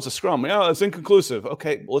he, it's a scrum. Yeah, it's inconclusive.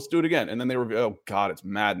 Okay, well, let's do it again. And then they review. Oh, God, it's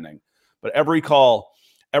maddening. But every call,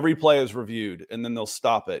 every play is reviewed, and then they'll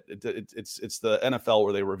stop it. It's the NFL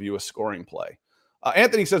where they review a scoring play.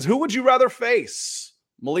 Anthony says, who would you rather face,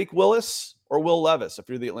 Malik Willis or Will Levis, if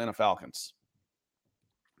you're the Atlanta Falcons?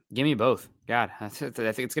 Give me both. God, I think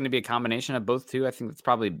it's going to be a combination of both, too. I think it's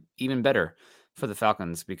probably even better for the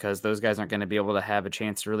Falcons because those guys aren't going to be able to have a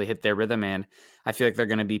chance to really hit their rhythm. And I feel like they're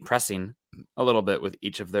going to be pressing a little bit with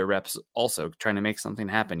each of their reps, also trying to make something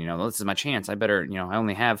happen. This is my chance. I better, I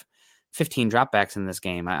only have 15 dropbacks in this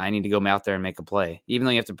game. I need to go out there and make a play. Even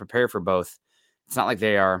though you have to prepare for both, it's not like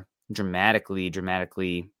they are dramatically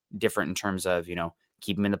different in terms of,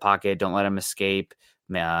 keep them in the pocket, don't let them escape,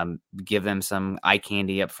 give them some eye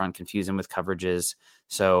candy up front, confuse them with coverages.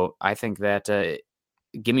 So I think that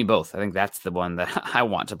give me both. I think that's the one that I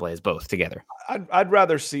want to play, is both together. I'd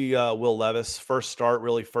rather see Will Levis first start,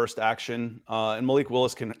 really first action. And Malik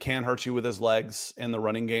Willis can hurt you with his legs in the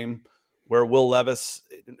running game, where Will Levis,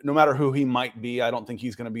 no matter who he might be, I don't think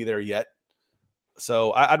he's going to be there yet.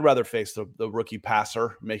 So I'd rather face the rookie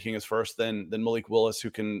passer making his first than Malik Willis,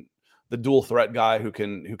 the dual threat guy who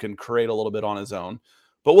can create a little bit on his own.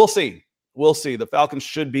 But we'll see. We'll see. The Falcons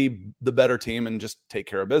should be the better team and just take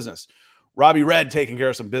care of business. Robbie Red taking care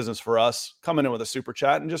of some business for us, coming in with a super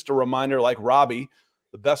chat. And just a reminder, like Robbie,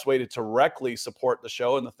 the best way to directly support the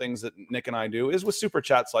show and the things that Nick and I do is with super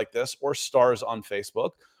chats like this or stars on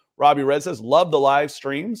Facebook. Robbie Red says, love the live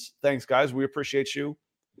streams. Thanks, guys. We appreciate you.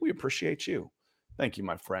 We appreciate you. Thank you,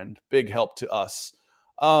 my friend. Big help to us.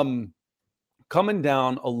 Coming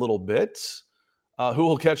down a little bit, who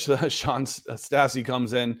will catch Sean Stassi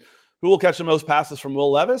comes in. Who will catch the most passes from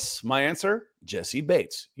Will Levis? My answer, Jesse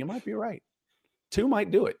Bates. You might be right. 2 might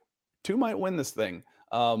do it. 2 might win this thing,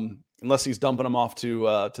 unless he's dumping them off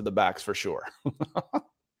to the backs for sure.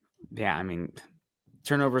 Yeah, I mean,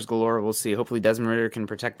 turnovers galore. We'll see. Hopefully Desmond Ridder can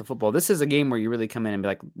protect the football. This is a game where you really come in and be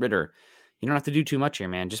like, Ridder, you don't have to do too much here,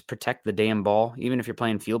 man. Just protect the damn ball. Even if you're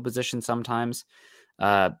playing field position sometimes,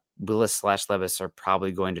 Willis/Levis are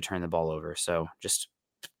probably going to turn the ball over. So just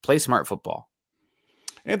play smart football.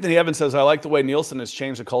 Anthony Evans says, I like the way Nielsen has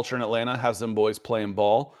changed the culture in Atlanta, has them boys playing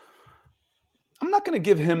ball. I'm not going to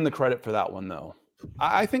give him the credit for that one, though.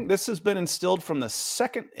 I think this has been instilled from the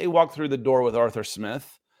second he walked through the door with Arthur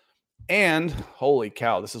Smith. And holy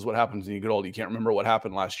cow, this is what happens when you get old. You can't remember what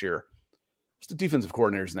happened last year. What's the defensive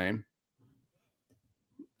coordinator's name?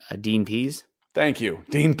 Dean Pease. Thank you.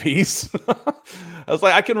 Dean Pease. I was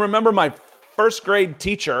like, I can remember my first grade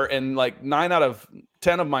teacher and like 9 out of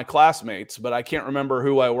 10 of my classmates, but I can't remember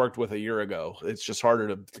who I worked with a year ago. It's just harder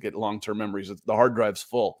to get long-term memories. The hard drive's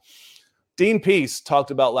full. Dean Pease talked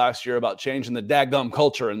about last year about changing the daggum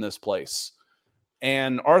culture in this place.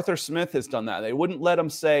 And Arthur Smith has done that. They wouldn't let him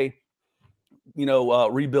say,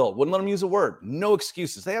 rebuild. Wouldn't let him use a word. No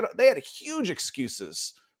excuses. They had huge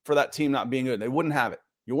excuses for that team not being good. They wouldn't have it.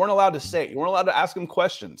 You weren't allowed to say it. You weren't allowed to ask them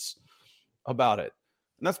questions about it.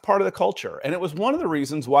 And that's part of the culture. And it was one of the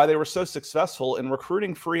reasons why they were so successful in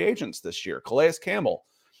recruiting free agents this year. Calais Campbell.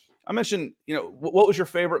 I mentioned, what was your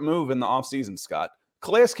favorite move in the offseason, Scott?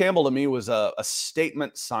 Calais Campbell to me was a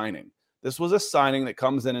statement signing. This was a signing that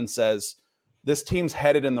comes in and says, this team's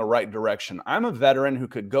headed in the right direction. I'm a veteran who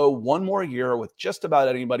could go one more year with just about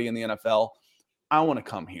anybody in the NFL. I want to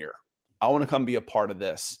come here. I want to come be a part of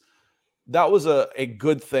this. That was a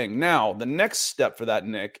good thing. Now, the next step for that,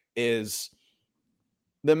 Nick, is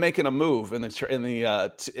them making a move in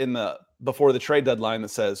the before the trade deadline that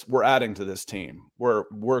says we're adding to this team.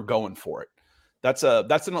 We're going for it. That's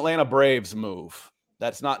an Atlanta Braves move.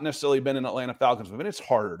 That's not necessarily been an Atlanta Falcons move. And it's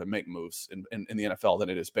harder to make moves in the NFL than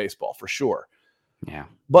it is baseball, for sure. Yeah,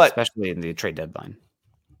 but especially in the trade deadline.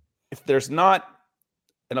 If there's not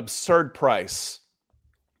an absurd price,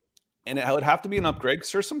 and it would have to be an upgrade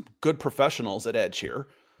because there's some good professionals at edge here,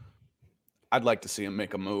 I'd like to see him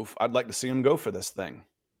make a move. I'd like to see him go for this thing.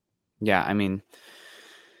 Yeah, I mean,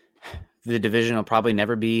 the division will probably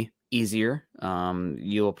never be easier.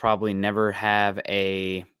 You'll probably never have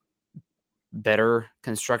a better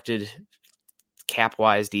constructed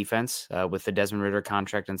cap-wise defense with the Desmond Ridder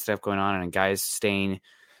contract and stuff going on, and guys staying,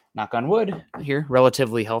 knock on wood here,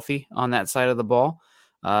 relatively healthy on that side of the ball.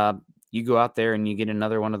 You go out there and you get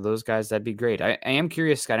another one of those guys, that'd be great. I am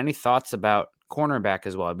curious, Scott, any thoughts about cornerback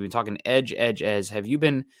as well? We've been talking edge. Have you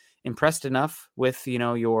been impressed enough with,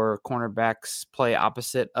 your cornerbacks play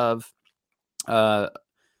opposite of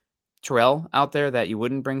Terrell out there that you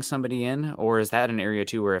wouldn't bring somebody in? Or is that an area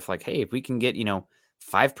too where if like, hey, if we can get,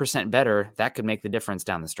 5% better, that could make the difference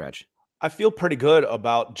down the stretch? I feel pretty good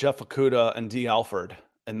about Jeff Okudah and D. Alford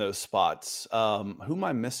in those spots. Who am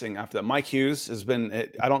I missing after that? Mike Hughes has been,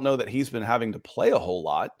 I don't know that he's been having to play a whole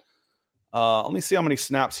lot. Let me see how many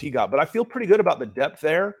snaps he got, but I feel pretty good about the depth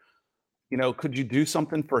there. Could you do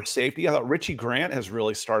something for safety? I thought Richie Grant has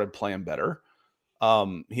really started playing better.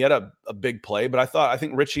 He had a big play, but I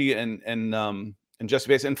think Richie and Jesse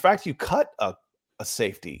Bates, in fact, you cut a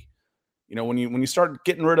safety. When you start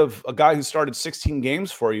getting rid of a guy who started 16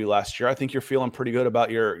 games for you last year, I think you're feeling pretty good about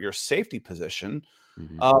your safety position.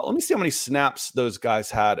 Mm-hmm. Let me see how many snaps those guys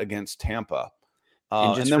had against Tampa.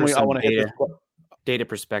 And then I want to hit this data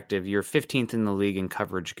perspective. You're 15th in the league in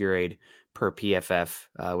coverage grade per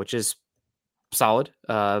PFF, which is solid.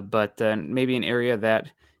 But maybe an area that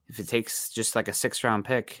if it takes just like a 6th round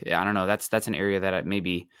pick, I don't know. That's an area that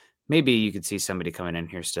maybe you could see somebody coming in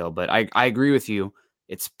here still. But I agree with you.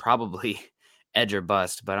 It's probably edge or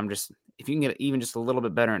bust, but if you can get even just a little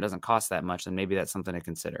bit better and it doesn't cost that much, then maybe that's something to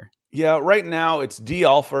consider. Yeah, right now it's D.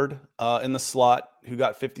 Alford in the slot who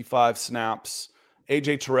got 55 snaps.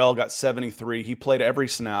 AJ Terrell got 73. He played every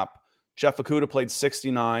snap. Jeff Okudah played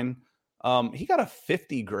 69. He got a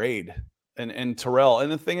 50 grade. And Terrell,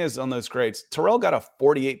 and the thing is on those grades, Terrell got a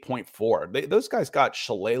 48.4. Those guys got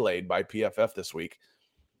shillelagh'd by PFF this week.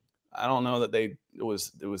 I don't know that it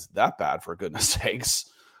was that bad, for goodness sakes.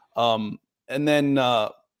 And then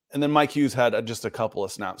Mike Hughes had just a couple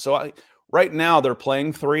of snaps. So right now they're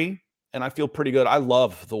playing 3, and I feel pretty good. I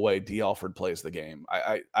love the way D. Alford plays the game.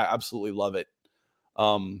 I absolutely love it.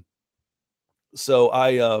 So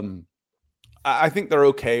I think they're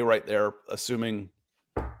okay right there, assuming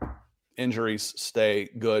injuries stay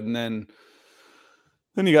good, and then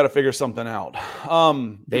you got to figure something out.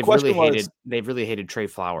 They've really hated Trey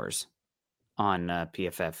Flowers on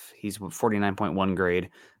PFF. He's 49.1 grade,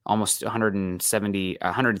 almost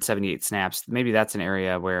 178 snaps. Maybe that's an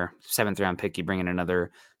area where 7th round pick, you bring in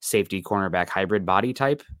another safety cornerback hybrid body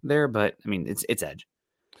type there, but I mean, it's edge.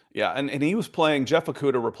 Yeah. And he was playing, Jeff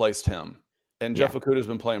Okudah replaced him, and Jeff Okudah's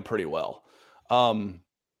been playing pretty well. And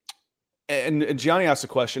Gianni asked a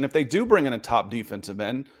question: if they do bring in a top defensive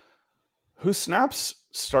end, whose snaps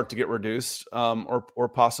start to get reduced or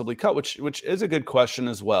possibly cut, which is a good question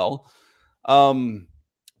as well. You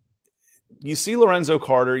see Lorenzo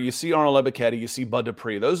Carter, you see Arnold Ebiketie, you see Bud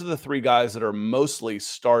Dupree. Those are the 3 guys that are mostly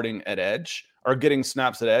starting at edge or getting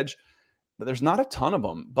snaps at edge, but there's not a ton of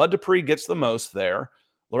them. Bud Dupree gets the most there.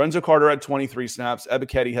 Lorenzo Carter had 23 snaps.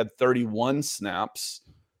 Ebiketie had 31 snaps.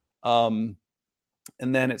 And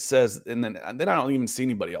then it says, and then I don't even see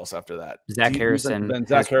anybody else after that. Zach Harrison,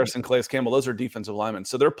 Calais Campbell. Those are defensive linemen.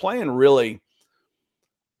 So they're playing really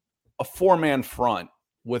a 4-man front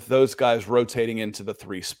with those guys rotating into the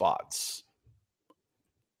 3 spots.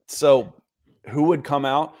 So who would come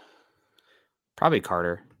out? Probably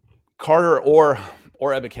Carter or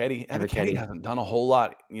Ebiketie. Ebiketie hasn't done a whole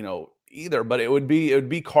lot, either, but it would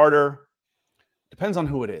be Carter. Depends on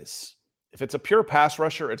who it is. If it's a pure pass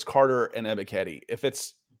rusher, it's Carter and Ebiketie. If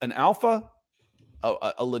it's an alpha,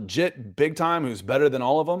 a legit big time who's better than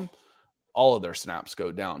all of them, all of their snaps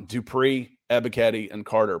go down. Dupree, Ebiketie, and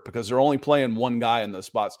Carter, because they're only playing one guy in those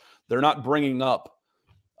spots. They're not bringing up.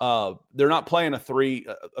 They're not playing a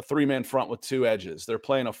 3-man front with 2 edges. They're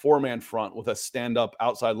playing a 4-man front with a stand-up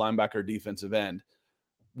outside linebacker defensive end,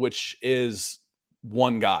 which is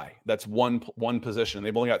one guy. That's one position.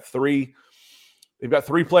 They've only got 3. They've got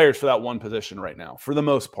 3 players for that one position right now, for the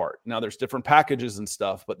most part. Now there's different packages and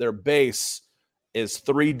stuff, but their base is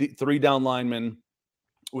 3 down linemen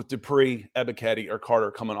with Dupree, Ebiketie, or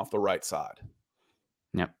Carter coming off the right side.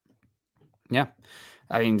 Yep. Yeah.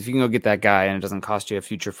 I mean, if you can go get that guy and it doesn't cost you a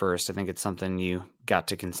future first, I think it's something you got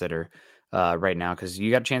to consider right now, because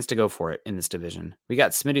you got a chance to go for it in this division. We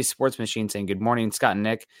got Smitty's Sports Machine saying, good morning, Scott and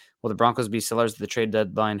Nick. Will the Broncos be sellers at the trade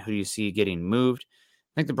deadline? Who do you see getting moved?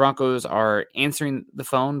 I think the Broncos are answering the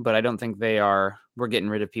phone, but I don't think we're getting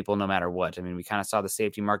rid of people no matter what. I mean, we kind of saw the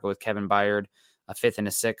safety market with Kevin Byard, a 5th and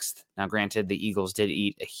a 6th. Now, granted, the Eagles did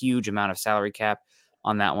eat a huge amount of salary cap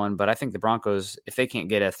on that one, but I think the Broncos, if they can't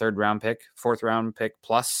get a 3rd round pick, 4th round pick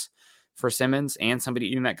plus for Simmons and somebody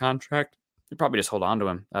eating that contract, they probably just hold on to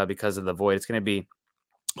him because of the void. It's going to be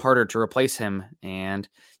harder to replace him, and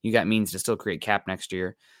you got means to still create cap next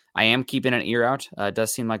year. I am keeping an ear out. It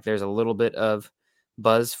does seem like there's a little bit of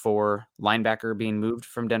buzz for linebacker being moved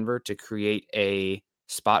from Denver to create a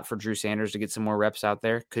spot for Drew Sanders to get some more reps out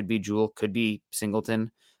there. Could be Jewell, could be Singleton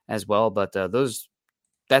as well, but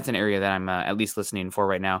that's an area that I'm at least listening for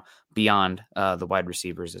right now, beyond the wide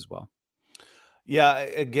receivers as well. Yeah,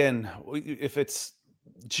 again, if it's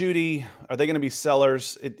Judy, are they going to be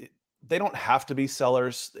sellers? They don't have to be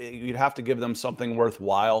sellers. You'd have to give them something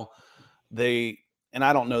worthwhile. And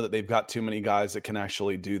I don't know that they've got too many guys that can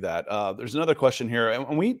actually do that. There's another question here,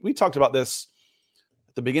 and we talked about this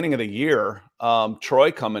at the beginning of the year.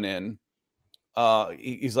 Troy coming in,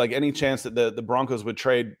 he's like, any chance that the Broncos would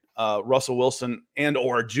trade Russell Wilson and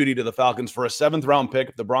or Judy to the Falcons for a 7th round pick?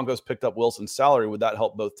 If the Broncos picked up Wilson's salary, would that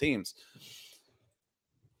help both teams?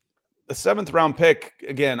 The 7th round pick,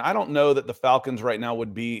 again, I don't know that the Falcons right now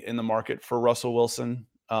would be in the market for Russell Wilson.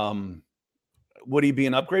 Would he be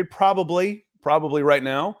an upgrade? Probably right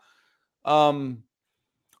now. I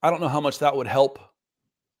don't know how much that would help,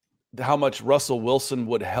 how much Russell Wilson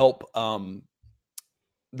would help.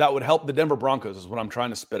 That would help the Denver Broncos is what I'm trying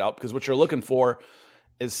to spit out, because what you're looking for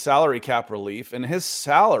is salary cap relief, and his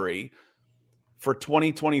salary for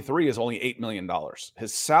 2023 is only $8 million.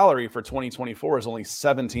 His salary for 2024 is only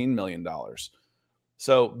 $17 million.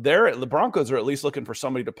 So the Broncos are at least looking for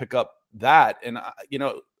somebody to pick up that. And,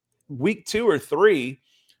 week 2 or 3,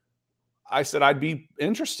 I said I'd be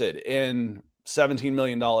interested in $17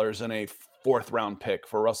 million and a 4th round pick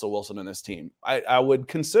for Russell Wilson and his team. I would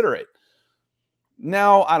consider it.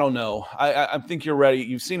 Now, I don't know. I think you're ready.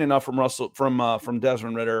 You've seen enough from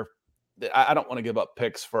Desmond Ridder. I don't want to give up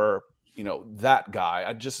picks for that guy.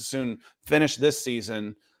 I'd just as soon finish this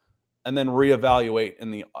season and then reevaluate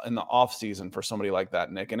in the off season for somebody like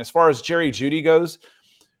that, Nick. And as far as Jerry Jeudy goes,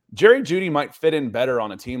 Jerry Jeudy might fit in better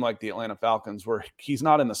on a team like the Atlanta Falcons, where he's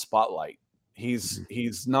not in the spotlight.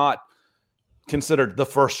 He's not considered the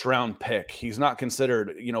 1st round pick. He's not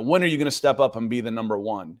considered, when are you going to step up and be the number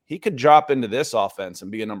 1? He could drop into this offense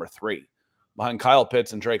and be a number 3 behind Kyle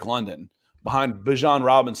Pitts and Drake London, behind Bijan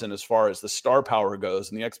Robinson as far as the star power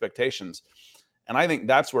goes and the expectations. And I think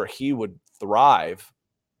that's where he would thrive,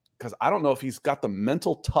 because I don't know if he's got the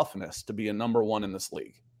mental toughness to be a number 1 in this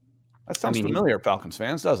league. That sounds familiar, Falcons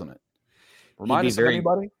fans, doesn't it? Remind us of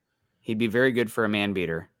anybody? He'd be very good for a man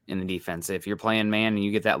beater in the defense. If you're playing man and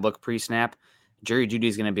you get that look pre-snap, Jerry Jeudy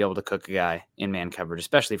is going to be able to cook a guy in man coverage,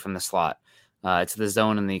 especially from the slot. It's the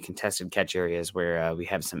zone and the contested catch areas where we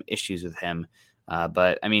have some issues with him.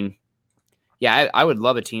 But, I would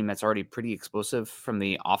love a team that's already pretty explosive from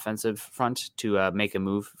the offensive front to make a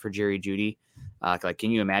move for Jerry Jeudy. Can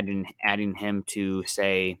you imagine adding him to,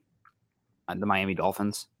 say, the Miami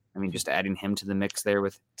Dolphins? Just adding him to the mix there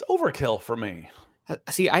with... It's overkill for me.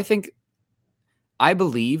 See, I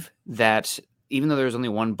believe that even though there's only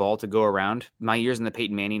one ball to go around, my years in the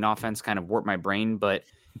Peyton Manning offense kind of warped my brain. But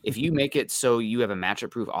if you make it so you have a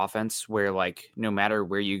matchup-proof offense where, no matter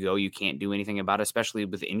where you go, you can't do anything about it, especially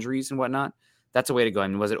with injuries and whatnot, that's a way to go.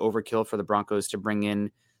 Was it overkill for the Broncos to bring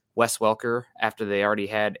in Wes Welker after they already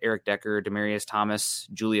had Eric Decker, Demaryius Thomas,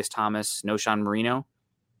 Julius Thomas, Noshawn Marino?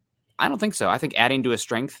 I don't think so. I think adding to a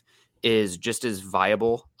strength is just as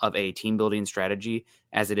viable of a team-building strategy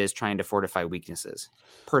as it is trying to fortify weaknesses,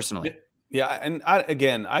 personally. Yeah, and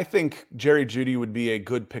I think Jerry Jeudy would be a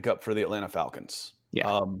good pickup for the Atlanta Falcons.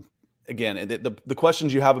 Yeah. Again, the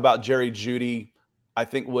questions you have about Jerry Jeudy, I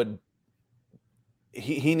think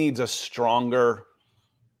he needs a stronger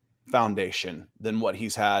foundation than what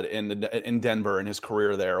he's had in Denver in his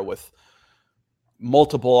career there, with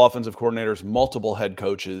multiple offensive coordinators, multiple head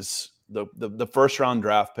coaches, the 1st round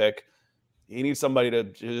draft pick. He needs somebody to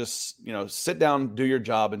just, sit down, do your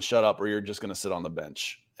job, and shut up, or you're just going to sit on the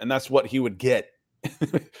bench. And that's what he would get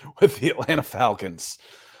with the Atlanta Falcons.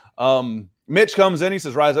 Mitch comes in. He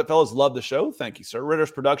says, "Rise up, fellas. Love the show." Thank you, sir.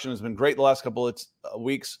 Ritter's production has been great the last couple of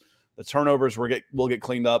weeks. The turnovers will get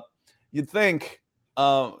cleaned up. You'd think,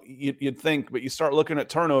 but you start looking at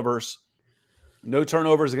turnovers. No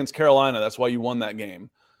turnovers against Carolina. That's why you won that game.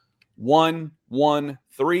 1-1,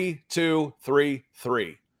 3-2,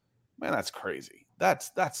 3-3. Man, that's crazy. That's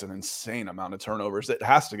an insane amount of turnovers that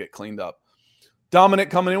has to get cleaned up. Dominic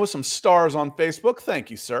coming in with some stars on Facebook. Thank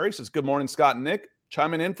you, sir. He says, "Good morning, Scott and Nick.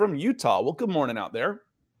 Chiming in from Utah." Well, good morning out there.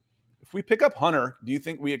 If we pick up Hunter, do you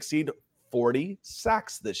think we exceed 40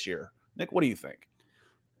 sacks this year? Nick, what do you think?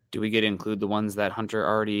 Do we get to include the ones that Hunter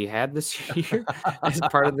already had this year as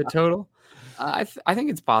part of the total? I think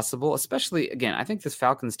it's possible, especially, again, I think this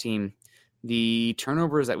Falcons team, the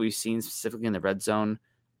turnovers that we've seen specifically in the red zone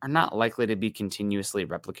are not likely to be continuously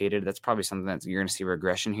replicated. That's probably something that you're going to see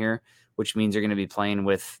regression here, which means you're going to be playing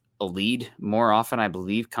with a lead more often, I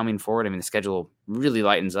believe, coming forward. The schedule really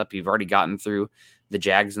lightens up. You've already gotten through the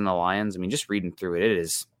Jags and the Lions. Just reading through it,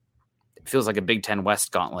 it feels like a Big Ten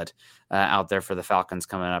West gauntlet out there for the Falcons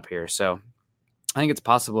coming up here. So I think it's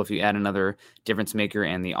possible if you add another difference maker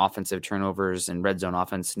and the offensive turnovers and red zone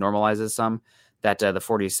offense normalizes some, that the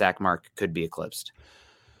 40 sack mark could be eclipsed?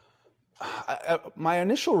 My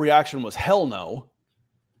initial reaction was hell no.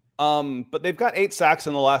 But they've got 8 sacks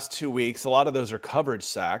in the last 2 weeks. A lot of those are coverage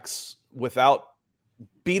sacks without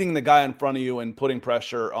beating the guy in front of you and putting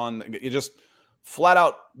pressure on. You just flat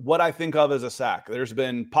out what I think of as a sack. There's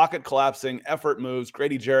been pocket collapsing, effort moves,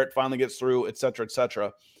 Grady Jarrett finally gets through, et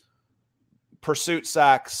cetera, pursuit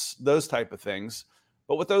sacks, those type of things.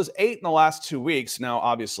 But with those 8 in the last 2 weeks, now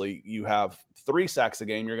obviously you have 3 sacks a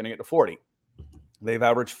game, you're going to get to 40. They've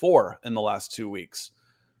averaged 4 in the last 2 weeks.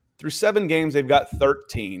 Through 7 games, they've got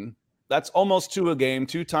 13. That's almost 2 a game.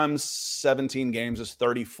 2 times 17 games is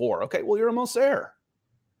 34. Okay, well, you're almost there.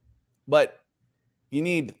 But you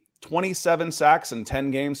need 27 sacks in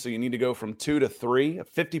 10 games, so you need to go from 2 to 3, a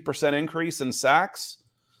 50% increase in sacks.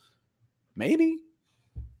 Maybe.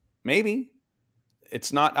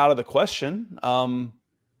 It's not out of the question.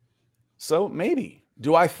 So maybe.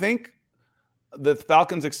 Do I think the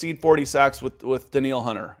Falcons exceed 40 sacks with Danielle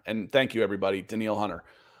Hunter? And thank you, everybody, Danielle Hunter.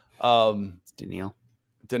 Danielle,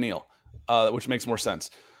 which makes more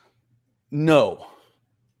sense. No,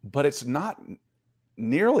 but it's not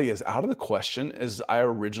nearly as out of the question as I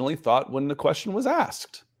originally thought when the question was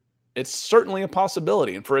asked. It's certainly a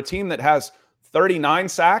possibility. And for a team that has 39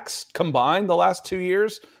 sacks combined the last 2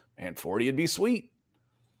 years, man, 40 would be sweet.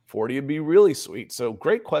 40 would be really sweet. So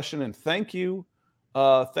great question. And thank you.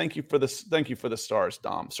 Thank you for this. Thank you for the stars,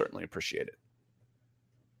 Dom. Certainly appreciate it.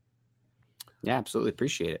 Yeah, absolutely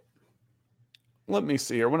appreciate it. Let me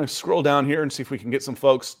see here. I want to scroll down here and see if we can get some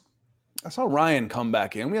folks. I saw Ryan come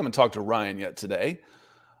back in. We haven't talked to Ryan yet today.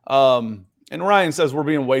 And Ryan says we're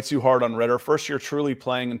being way too hard on Ridder. First year truly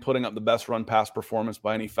playing and putting up the best run pass performance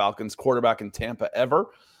by any Falcons quarterback in Tampa ever.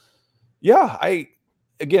 Yeah, I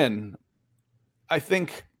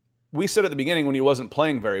think we said at the beginning when he wasn't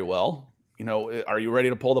playing very well, are you ready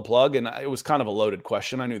to pull the plug? And it was kind of a loaded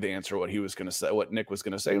question. I knew the answer, what he was going to say, what Nick was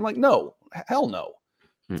going to say. I'm like, no, hell no.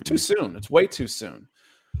 It's too soon. It's way too soon.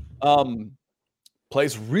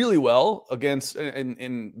 Plays really well against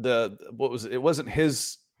it wasn't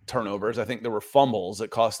his turnovers. I think there were fumbles that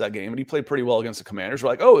cost that game, and he played pretty well against the Commanders.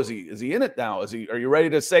 We're like, oh, is he in it now? Are you ready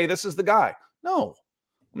to say this is the guy? No,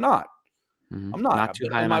 I'm not. I'm not. Not too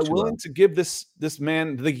high, am I willing to give this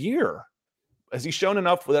man the year? Has he shown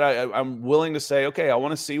enough that I'm willing to say, okay, I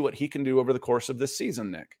want to see what he can do over the course of this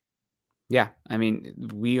season, Nick? Yeah, I mean,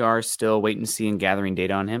 we are still waiting to see and gathering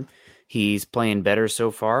data on him. He's playing better so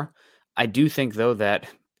far. I do think, though, that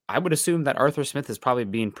I would assume that Arthur Smith is probably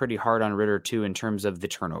being pretty hard on Ridder, too, in terms of the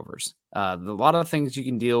turnovers. A lot of things you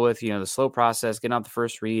can deal with, the slow process, getting out the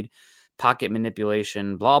first read, pocket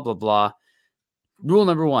manipulation, blah, blah, blah. Rule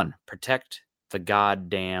number 1, protect the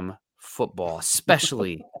goddamn football,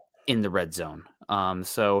 especially in the red zone.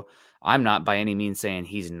 So I'm not by any means saying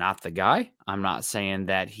he's not the guy. I'm not saying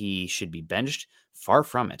that he should be benched. Far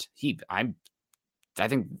from it. I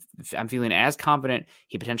think I'm feeling as confident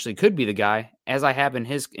he potentially could be the guy as I have in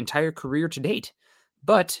his entire career to date.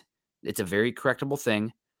 But it's a very correctable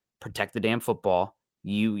thing. Protect the damn football.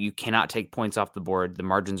 You cannot take points off the board. The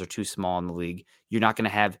margins are too small in the league. You're not going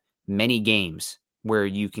to have many games where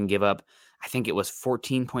you can give up, I think it was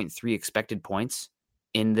 14.3 expected points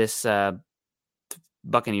in this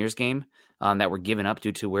Buccaneers game that were given up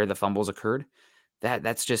due to where the fumbles occurred.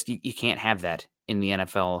 That's just, you can't have that in the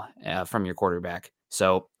NFL from your quarterback.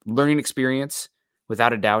 So learning experience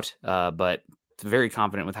without a doubt, but very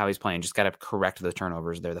confident with how he's playing. Just got to correct the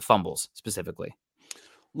turnovers there, the fumbles specifically.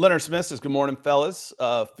 Leonard Smith says, good morning, fellas.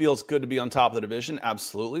 Feels good to be on top of the division.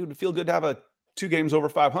 Absolutely. It would feel good to have 2 games over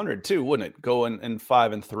 500 too, wouldn't it? Go in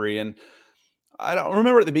 5-3. And I don't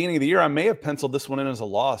remember at the beginning of the year, I may have penciled this one in as a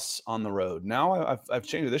loss on the road. Now I've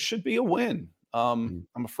changed it. This should be a win. I'm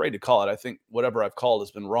afraid to call it. I think whatever I've called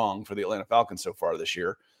has been wrong for the Atlanta Falcons so far this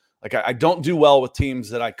year. Like I don't do well with teams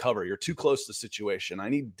that I cover. You're too close to the situation. I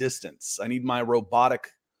need distance. I need my robotic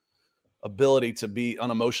ability to be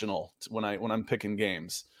unemotional when I'm picking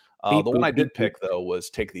games. The one I did pick though was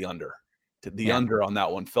take the under. The under on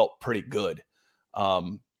that one felt pretty good.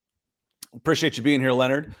 Appreciate you being here,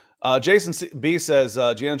 Leonard. Jason B says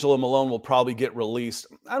D'Angelo Malone will probably get released.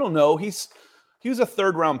 I don't know. He was a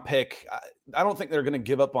 3rd round pick. I don't think they're going to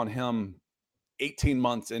give up on him 18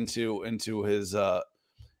 months into his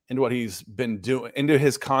into what he's been doing, into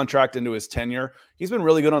his contract, into his tenure. He's been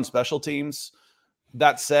really good on special teams.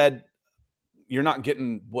 That said, you're not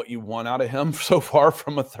getting what you want out of him so far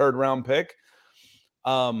from a 3rd round pick.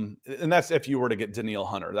 And that's if you were to get Danielle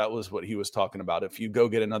Hunter. That was what he was talking about. If you go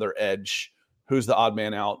get another edge, who's the odd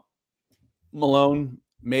man out? Malone,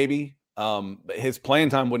 maybe. His playing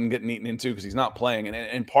time wouldn't get eaten into because he's not playing.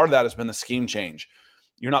 And part of that has been the scheme change.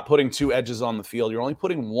 You're not putting two edges on the field. You're only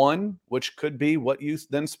putting one, which could be what you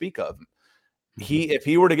then speak of. If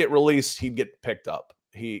he were to get released, he'd get picked up.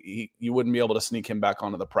 You wouldn't be able to sneak him back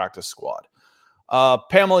onto the practice squad.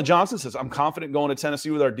 Pamela Johnson says, I'm confident going to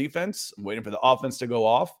Tennessee with our defense. I'm waiting for the offense to go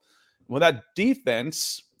off. With that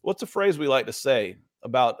defense, what's a phrase we like to say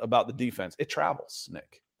about the defense? It travels,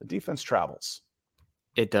 Nick. The defense travels.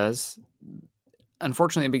 It does.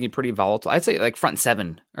 Unfortunately, it became pretty volatile. I'd say like front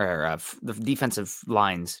seven or the defensive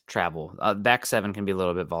lines travel. Back seven can be a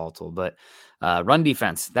little bit volatile, but run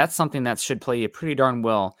defense, that's something that should play you pretty darn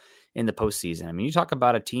well in the postseason. I mean, you talk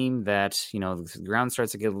about a team that, the ground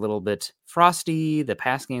starts to get a little bit frosty. The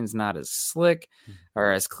pass game's not as slick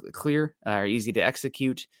or as clear or easy to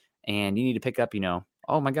execute. And you need to pick up,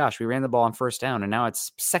 oh my gosh, we ran the ball on first down and now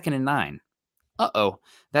it's 2nd and 9.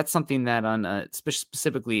 That's something that on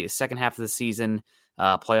specifically second half of the season,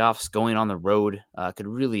 playoffs going on the road could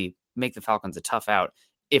really make the Falcons a tough out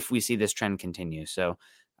if we see this trend continue. So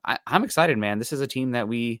I'm excited, man. This is a team that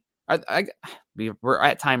we're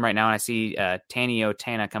at time right now. And I see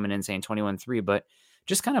Tana coming in saying 21-3, but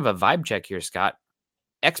just kind of a vibe check here, Scott.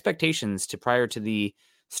 Expectations to prior to the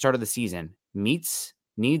start of the season, meets,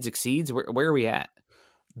 needs, exceeds. Where are we at?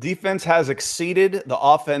 Defense has exceeded. The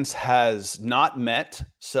offense has not met.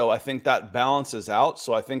 So I think that balances out.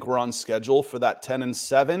 So I think we're on schedule for that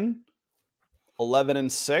 10-7,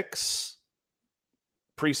 11-6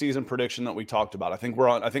 preseason prediction that we talked about. I think we're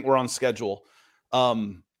on schedule.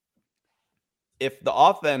 If the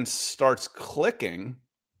offense starts clicking,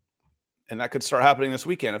 and that could start happening this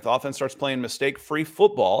weekend, if the offense starts playing mistake-free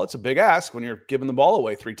football, it's a big ask when you're giving the ball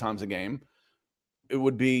away 3 times a game. It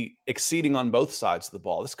would be exceeding on both sides of the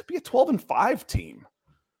ball. This could be a 12-5 team,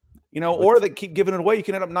 or they keep giving it away. You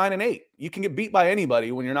can end up 9-8. You can get beat by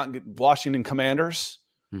anybody when you're not Washington Commanders,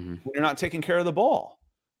 when you're not taking care of the ball.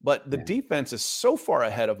 But the defense is so far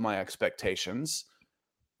ahead of my expectations.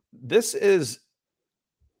 This is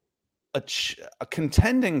a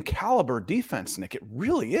contending caliber defense, Nick. It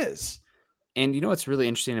really is. And what's really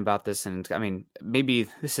interesting about this, and I mean, maybe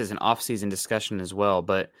this is an off-season discussion as well,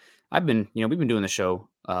 but we've been doing the show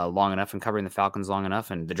long enough and covering the Falcons long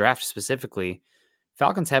enough, and the draft specifically.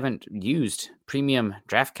 Falcons haven't used premium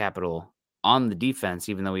draft capital on the defense,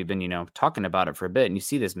 even though we've been, talking about it for a bit. And you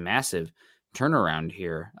see this massive turnaround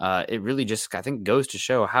here. It really just, I think, goes to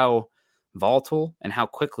show how volatile and how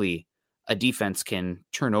quickly a defense can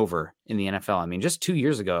turn over in the NFL. I mean, just 2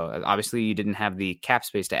 years ago, obviously you didn't have the cap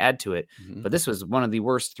space to add to it, but this was one of the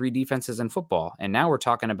worst 3 defenses in football. And now we're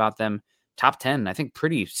talking about them top 10, I think,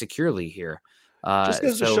 pretty securely here. Just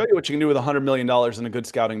goes to show you what you can do with $100 million in a good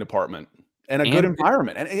scouting department and a good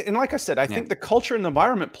environment. And like I said, I think the culture and the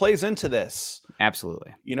environment plays into this.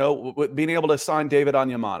 Absolutely. Being able to sign David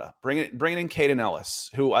Onyemata, bringing in Caden Ellis,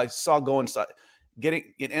 who I saw go inside,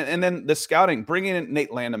 and then the scouting, bringing in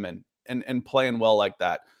Nate Landeman and playing well like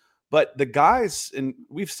that. But the guys, and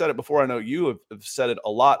we've said it before, I know you have said it a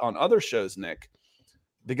lot on other shows, Nick,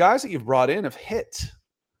 the guys that you've brought in have hit.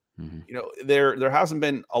 There hasn't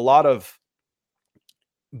been a lot of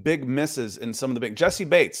big misses in some of the big. Jesse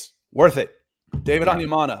Bates, worth it. David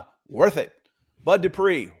Onyemata, worth it. Bud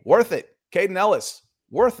Dupree, worth it. Caden Ellis,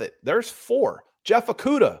 worth it. There's 4. Jeff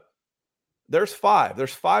Okudah, there's 5.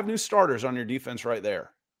 There's 5 new starters on your defense right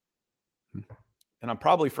there. And I'm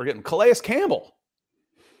probably forgetting Calais Campbell,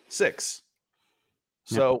 6.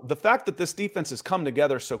 So the fact that this defense has come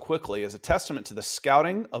together so quickly is a testament to the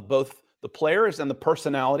scouting of both the players and the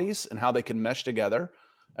personalities and how they can mesh together.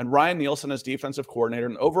 And Ryan Nielsen as defensive coordinator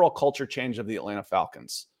and overall culture change of the Atlanta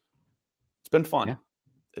Falcons. It's been fun. Yeah.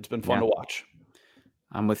 It's been fun to watch.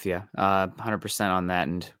 I'm with you 100% on that.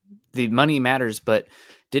 And the money matters, but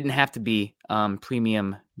didn't have to be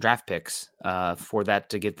premium draft picks for that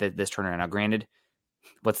to get this turnaround. Now, granted,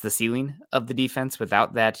 what's the ceiling of the defense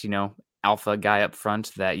without that, alpha guy up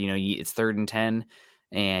front that, it's 3rd and 10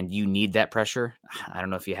 and you need that pressure? I don't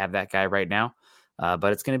know if you have that guy right now,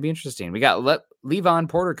 but it's going to be interesting. We got Levon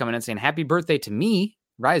Porter coming in saying, happy birthday to me.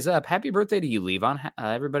 Rise up. Happy birthday to you, Levon.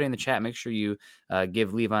 Everybody in the chat, make sure you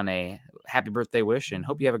give Levon a happy birthday wish and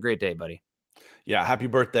hope you have a great day, buddy. Yeah, happy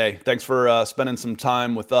birthday. Thanks for spending some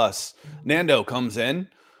time with us. Nando comes in.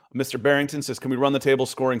 Mr. Barrington says, can we run the table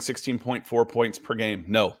scoring 16.4 points per game?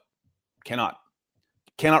 No, cannot.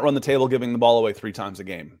 Cannot run the table giving the ball away 3 times a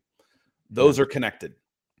game. Those are connected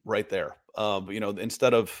right there.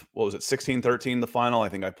 Instead of, 16-13, the final, I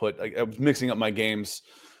think I was mixing up my games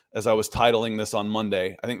as I was titling this on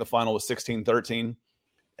Monday. I think the final was 16-13.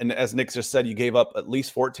 And as Nick just said, you gave up at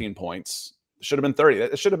least 14 points. It should have been 30.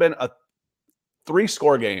 It should have been a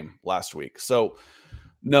 3-score game last week. So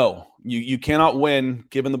No, you cannot win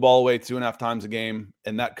giving the ball away 2.5 times a game,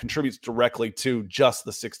 and that contributes directly to just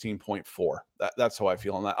the 16.4. That's how I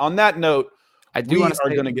feel on that. On that note, we are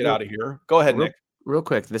going to get out of here. Go ahead, Nick. Real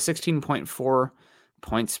quick, the 16.4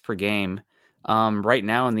 points per game. Right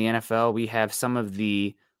now in the NFL, we have some of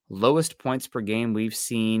the lowest points per game we've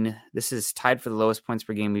seen. This is tied for the lowest points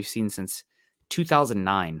per game we've seen since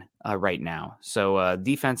 2009 right now. So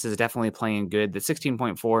defense is definitely playing good. The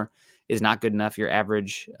 16.4 is not good enough. Your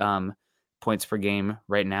average points per game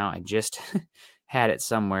right now, I just had it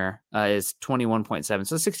somewhere, is 21.7.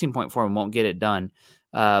 So 16.4 won't get it done.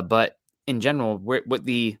 But in general, what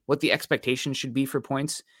the expectation should be for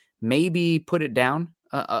points, maybe put it down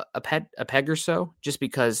a peg or so, just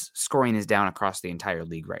because scoring is down across the entire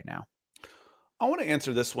league right now. I want to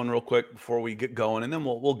answer this one real quick before we get going, and then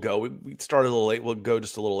we'll go. We started a little late. We'll go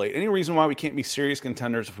just a little late. Any reason why we can't be serious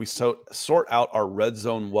contenders if we sort out our red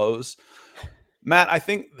zone woes? Matt, I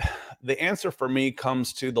think the answer for me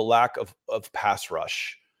comes to the lack of pass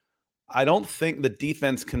rush. I don't think the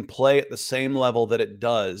defense can play at the same level that it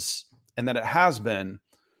does and that it has been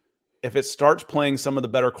if it starts playing some of the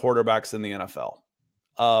better quarterbacks in the NFL.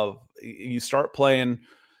 You start playing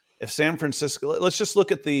if San Francisco. Let's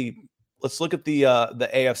look at the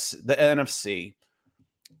AFC, the NFC.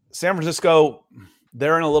 San Francisco,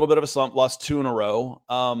 they're in a little bit of a slump, lost 2 in a row.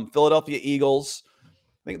 Philadelphia Eagles.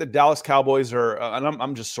 I think the Dallas Cowboys are, and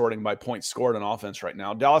I'm just sorting by points scored on offense right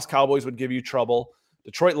now. Dallas Cowboys would give you trouble.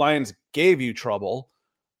 Detroit Lions gave you trouble.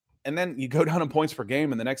 And then you go down in points per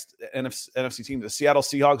game, and the next NFC team, the Seattle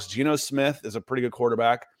Seahawks, Geno Smith is a pretty good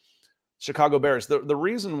quarterback. Chicago Bears. The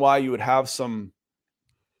reason why you would have some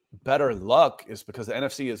better luck is because the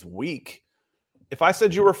NFC is weak. If I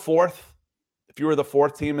said you were fourth, if you were the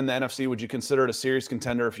fourth team in the NFC, would you consider it a serious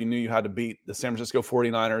contender if you knew you had to beat the San Francisco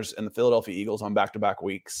 49ers and the Philadelphia Eagles on back-to-back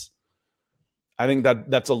weeks? I think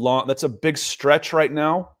that's a big stretch right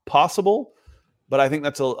now, possible, but I think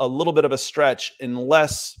that's a little bit of a stretch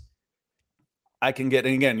unless I can get,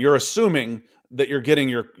 and again, you're assuming that you're getting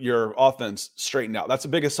your offense straightened out. That's a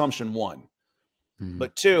big assumption, one.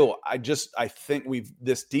 But two, I think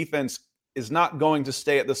this defense is not going to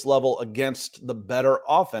stay at this level against the better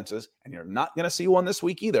offenses, and you're not going to see one this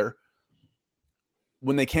week either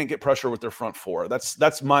when they can't get pressure with their front four.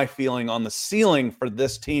 That's my feeling on the ceiling for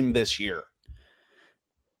this team this year.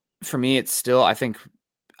 For me, it's still, I think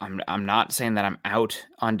I'm not saying that I'm out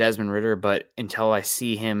on Desmond Ridder, but until I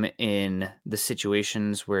see him in the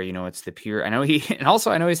situations where, it's the pure, I know he's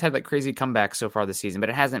had that crazy comeback so far this season, but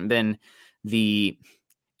it hasn't been the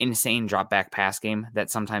insane drop back pass game that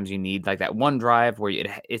sometimes you need, like that one drive where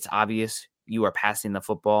it's obvious you are passing the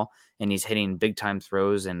football and he's hitting big time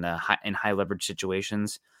throws in high leverage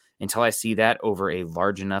situations. Until I see that over a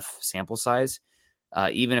large enough sample size,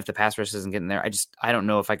 even if the pass rush isn't getting there, I don't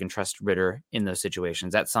know if I can trust Ridder in those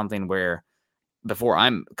situations. That's something where before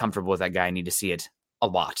I'm comfortable with that guy, I need to see it a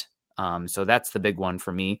lot. So that's the big one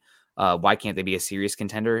for me. Why can't they be a serious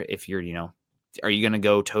contender if you're, are you going to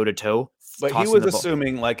go toe to toe? But he was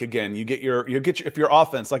assuming, like, again, you get your if your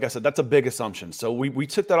offense, like I said, that's a big assumption. So we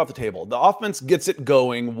took that off the table. The offense gets it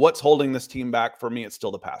going. What's holding this team back? For me, it's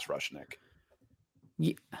still the pass rush, Nick.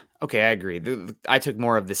 Yeah. Okay, I agree. I took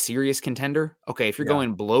more of the serious contender. Okay, if you're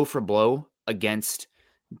going blow for blow against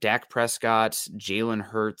Dak Prescott, Jalen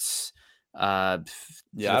Hurts, I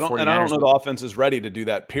don't know the offense is ready to do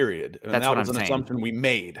that. Period. And that's that what was I'm an saying. assumption we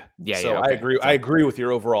made. Yeah, so okay. I agree. I agree with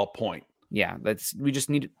your overall point. Yeah,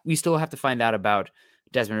 we still have to find out about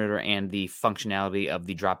Desmond Ridder and the functionality of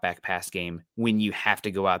the drop back pass game when you have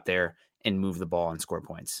to go out there and move the ball and score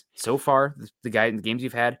points. So far, the games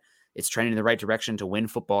you've had, it's trending in the right direction to win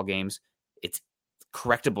football games. It's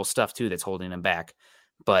correctable stuff too that's holding them back.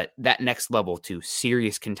 But that next level to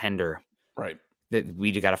serious contender, right? That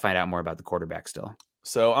we got to find out more about the quarterback still.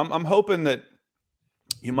 So I'm hoping that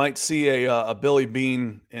you might see a Billy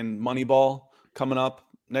Bean in Moneyball coming up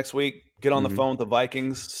next week. Get on the phone with the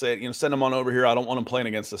Vikings. Say, send them on over here. I don't want them playing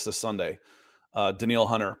against us this Sunday. Danielle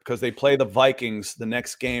Hunter, because they play the Vikings the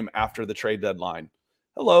next game after the trade deadline.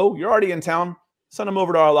 Hello, you're already in town. Send them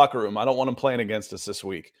over to our locker room. I don't want them playing against us this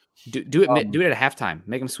week. Do it at halftime.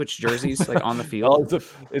 Make them switch jerseys like on the field. Well,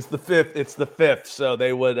 it's the fifth. It's the fifth. So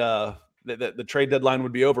they would the trade deadline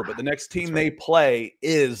would be over. But the next team they play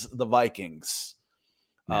is the Vikings.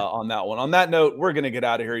 On that one. On that note, we're going to get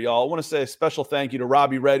out of here, y'all. I want to say a special thank you to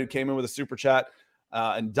Robbie Red, who came in with a super chat,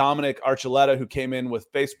 and Dominic Archuleta, who came in with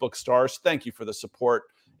Facebook stars. Thank you for the support.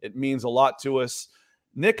 It means a lot to us.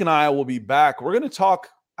 Nick and I will be back. We're going to talk.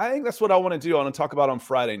 I think that's what I want to do. I want to talk about on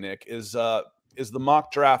Friday, Nick, is the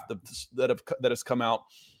mock draft that has come out.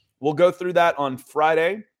 We'll go through that on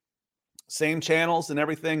Friday. same channels and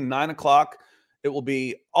everything, 9 o'clock. It will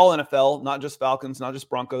be all NFL, not just Falcons, not just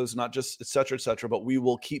Broncos, not just et cetera, but we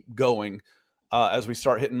will keep going as we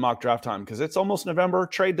start hitting mock draft time because it's almost November,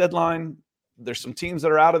 trade deadline. There's some teams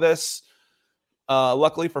that are out of this.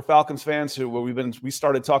 Luckily for Falcons fans we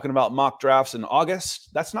started talking about mock drafts in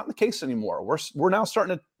August. That's not the case anymore. We're now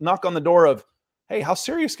starting to knock on the door of, hey, how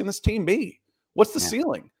serious can this team be? What's the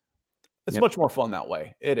ceiling? It's much more fun that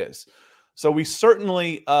way. It is. So we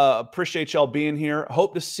certainly appreciate y'all being here.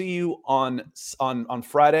 Hope to see you on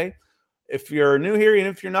Friday. If you're new here and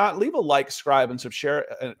if you're not, leave a like, subscribe, and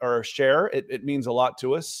share. It means a lot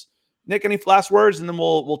to us. Nick, any last words, and then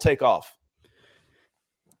we'll take off.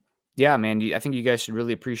 Yeah, man. I think you guys should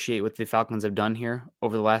really appreciate what the Falcons have done here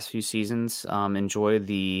over the last few seasons. Enjoy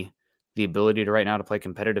the ability to right now to play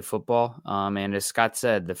competitive football. And as Scott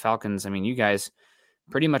said, the Falcons, I mean, you guys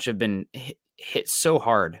pretty much have been hit so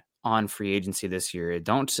hard on free agency this year.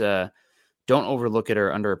 Don't overlook it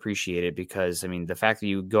or underappreciate it because, I mean, the fact that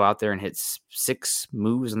you go out there and hit 6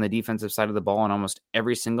 moves on the defensive side of the ball and almost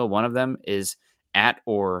every single one of them is at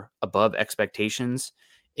or above expectations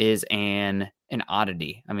is an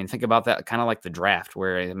oddity. I mean, think about that kind of like the draft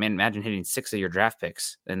where, I mean, imagine hitting 6 of your draft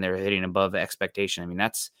picks and they're hitting above expectation. I mean,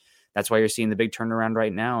 that's why you're seeing the big turnaround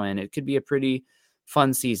right now, and it could be a pretty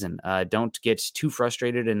fun season. Don't get too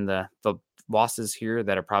frustrated in the losses here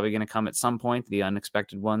that are probably going to come at some point, the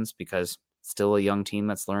unexpected ones, because it's still a young team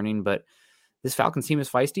that's learning. But this Falcons team is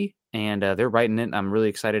feisty, and they're right in it. I'm really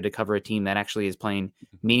excited to cover a team that actually is playing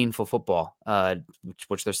meaningful football,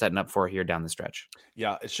 which they're setting up for here down the stretch.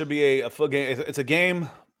 Yeah, it should be a full game. It's a game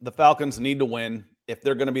the Falcons need to win if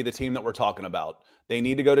they're going to be the team that we're talking about. They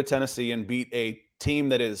need to go to Tennessee and beat a team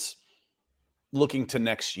that is looking to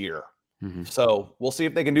next year. Mm-hmm. So we'll see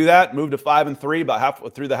if they can do that. Move to 5-3,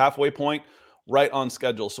 about through the halfway point, right on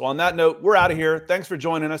schedule. So on that note, we're out of here. Thanks for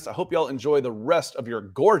joining us. I hope y'all enjoy the rest of your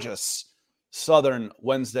gorgeous Southern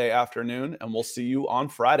Wednesday afternoon, and we'll see you on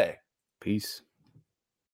Friday. Peace.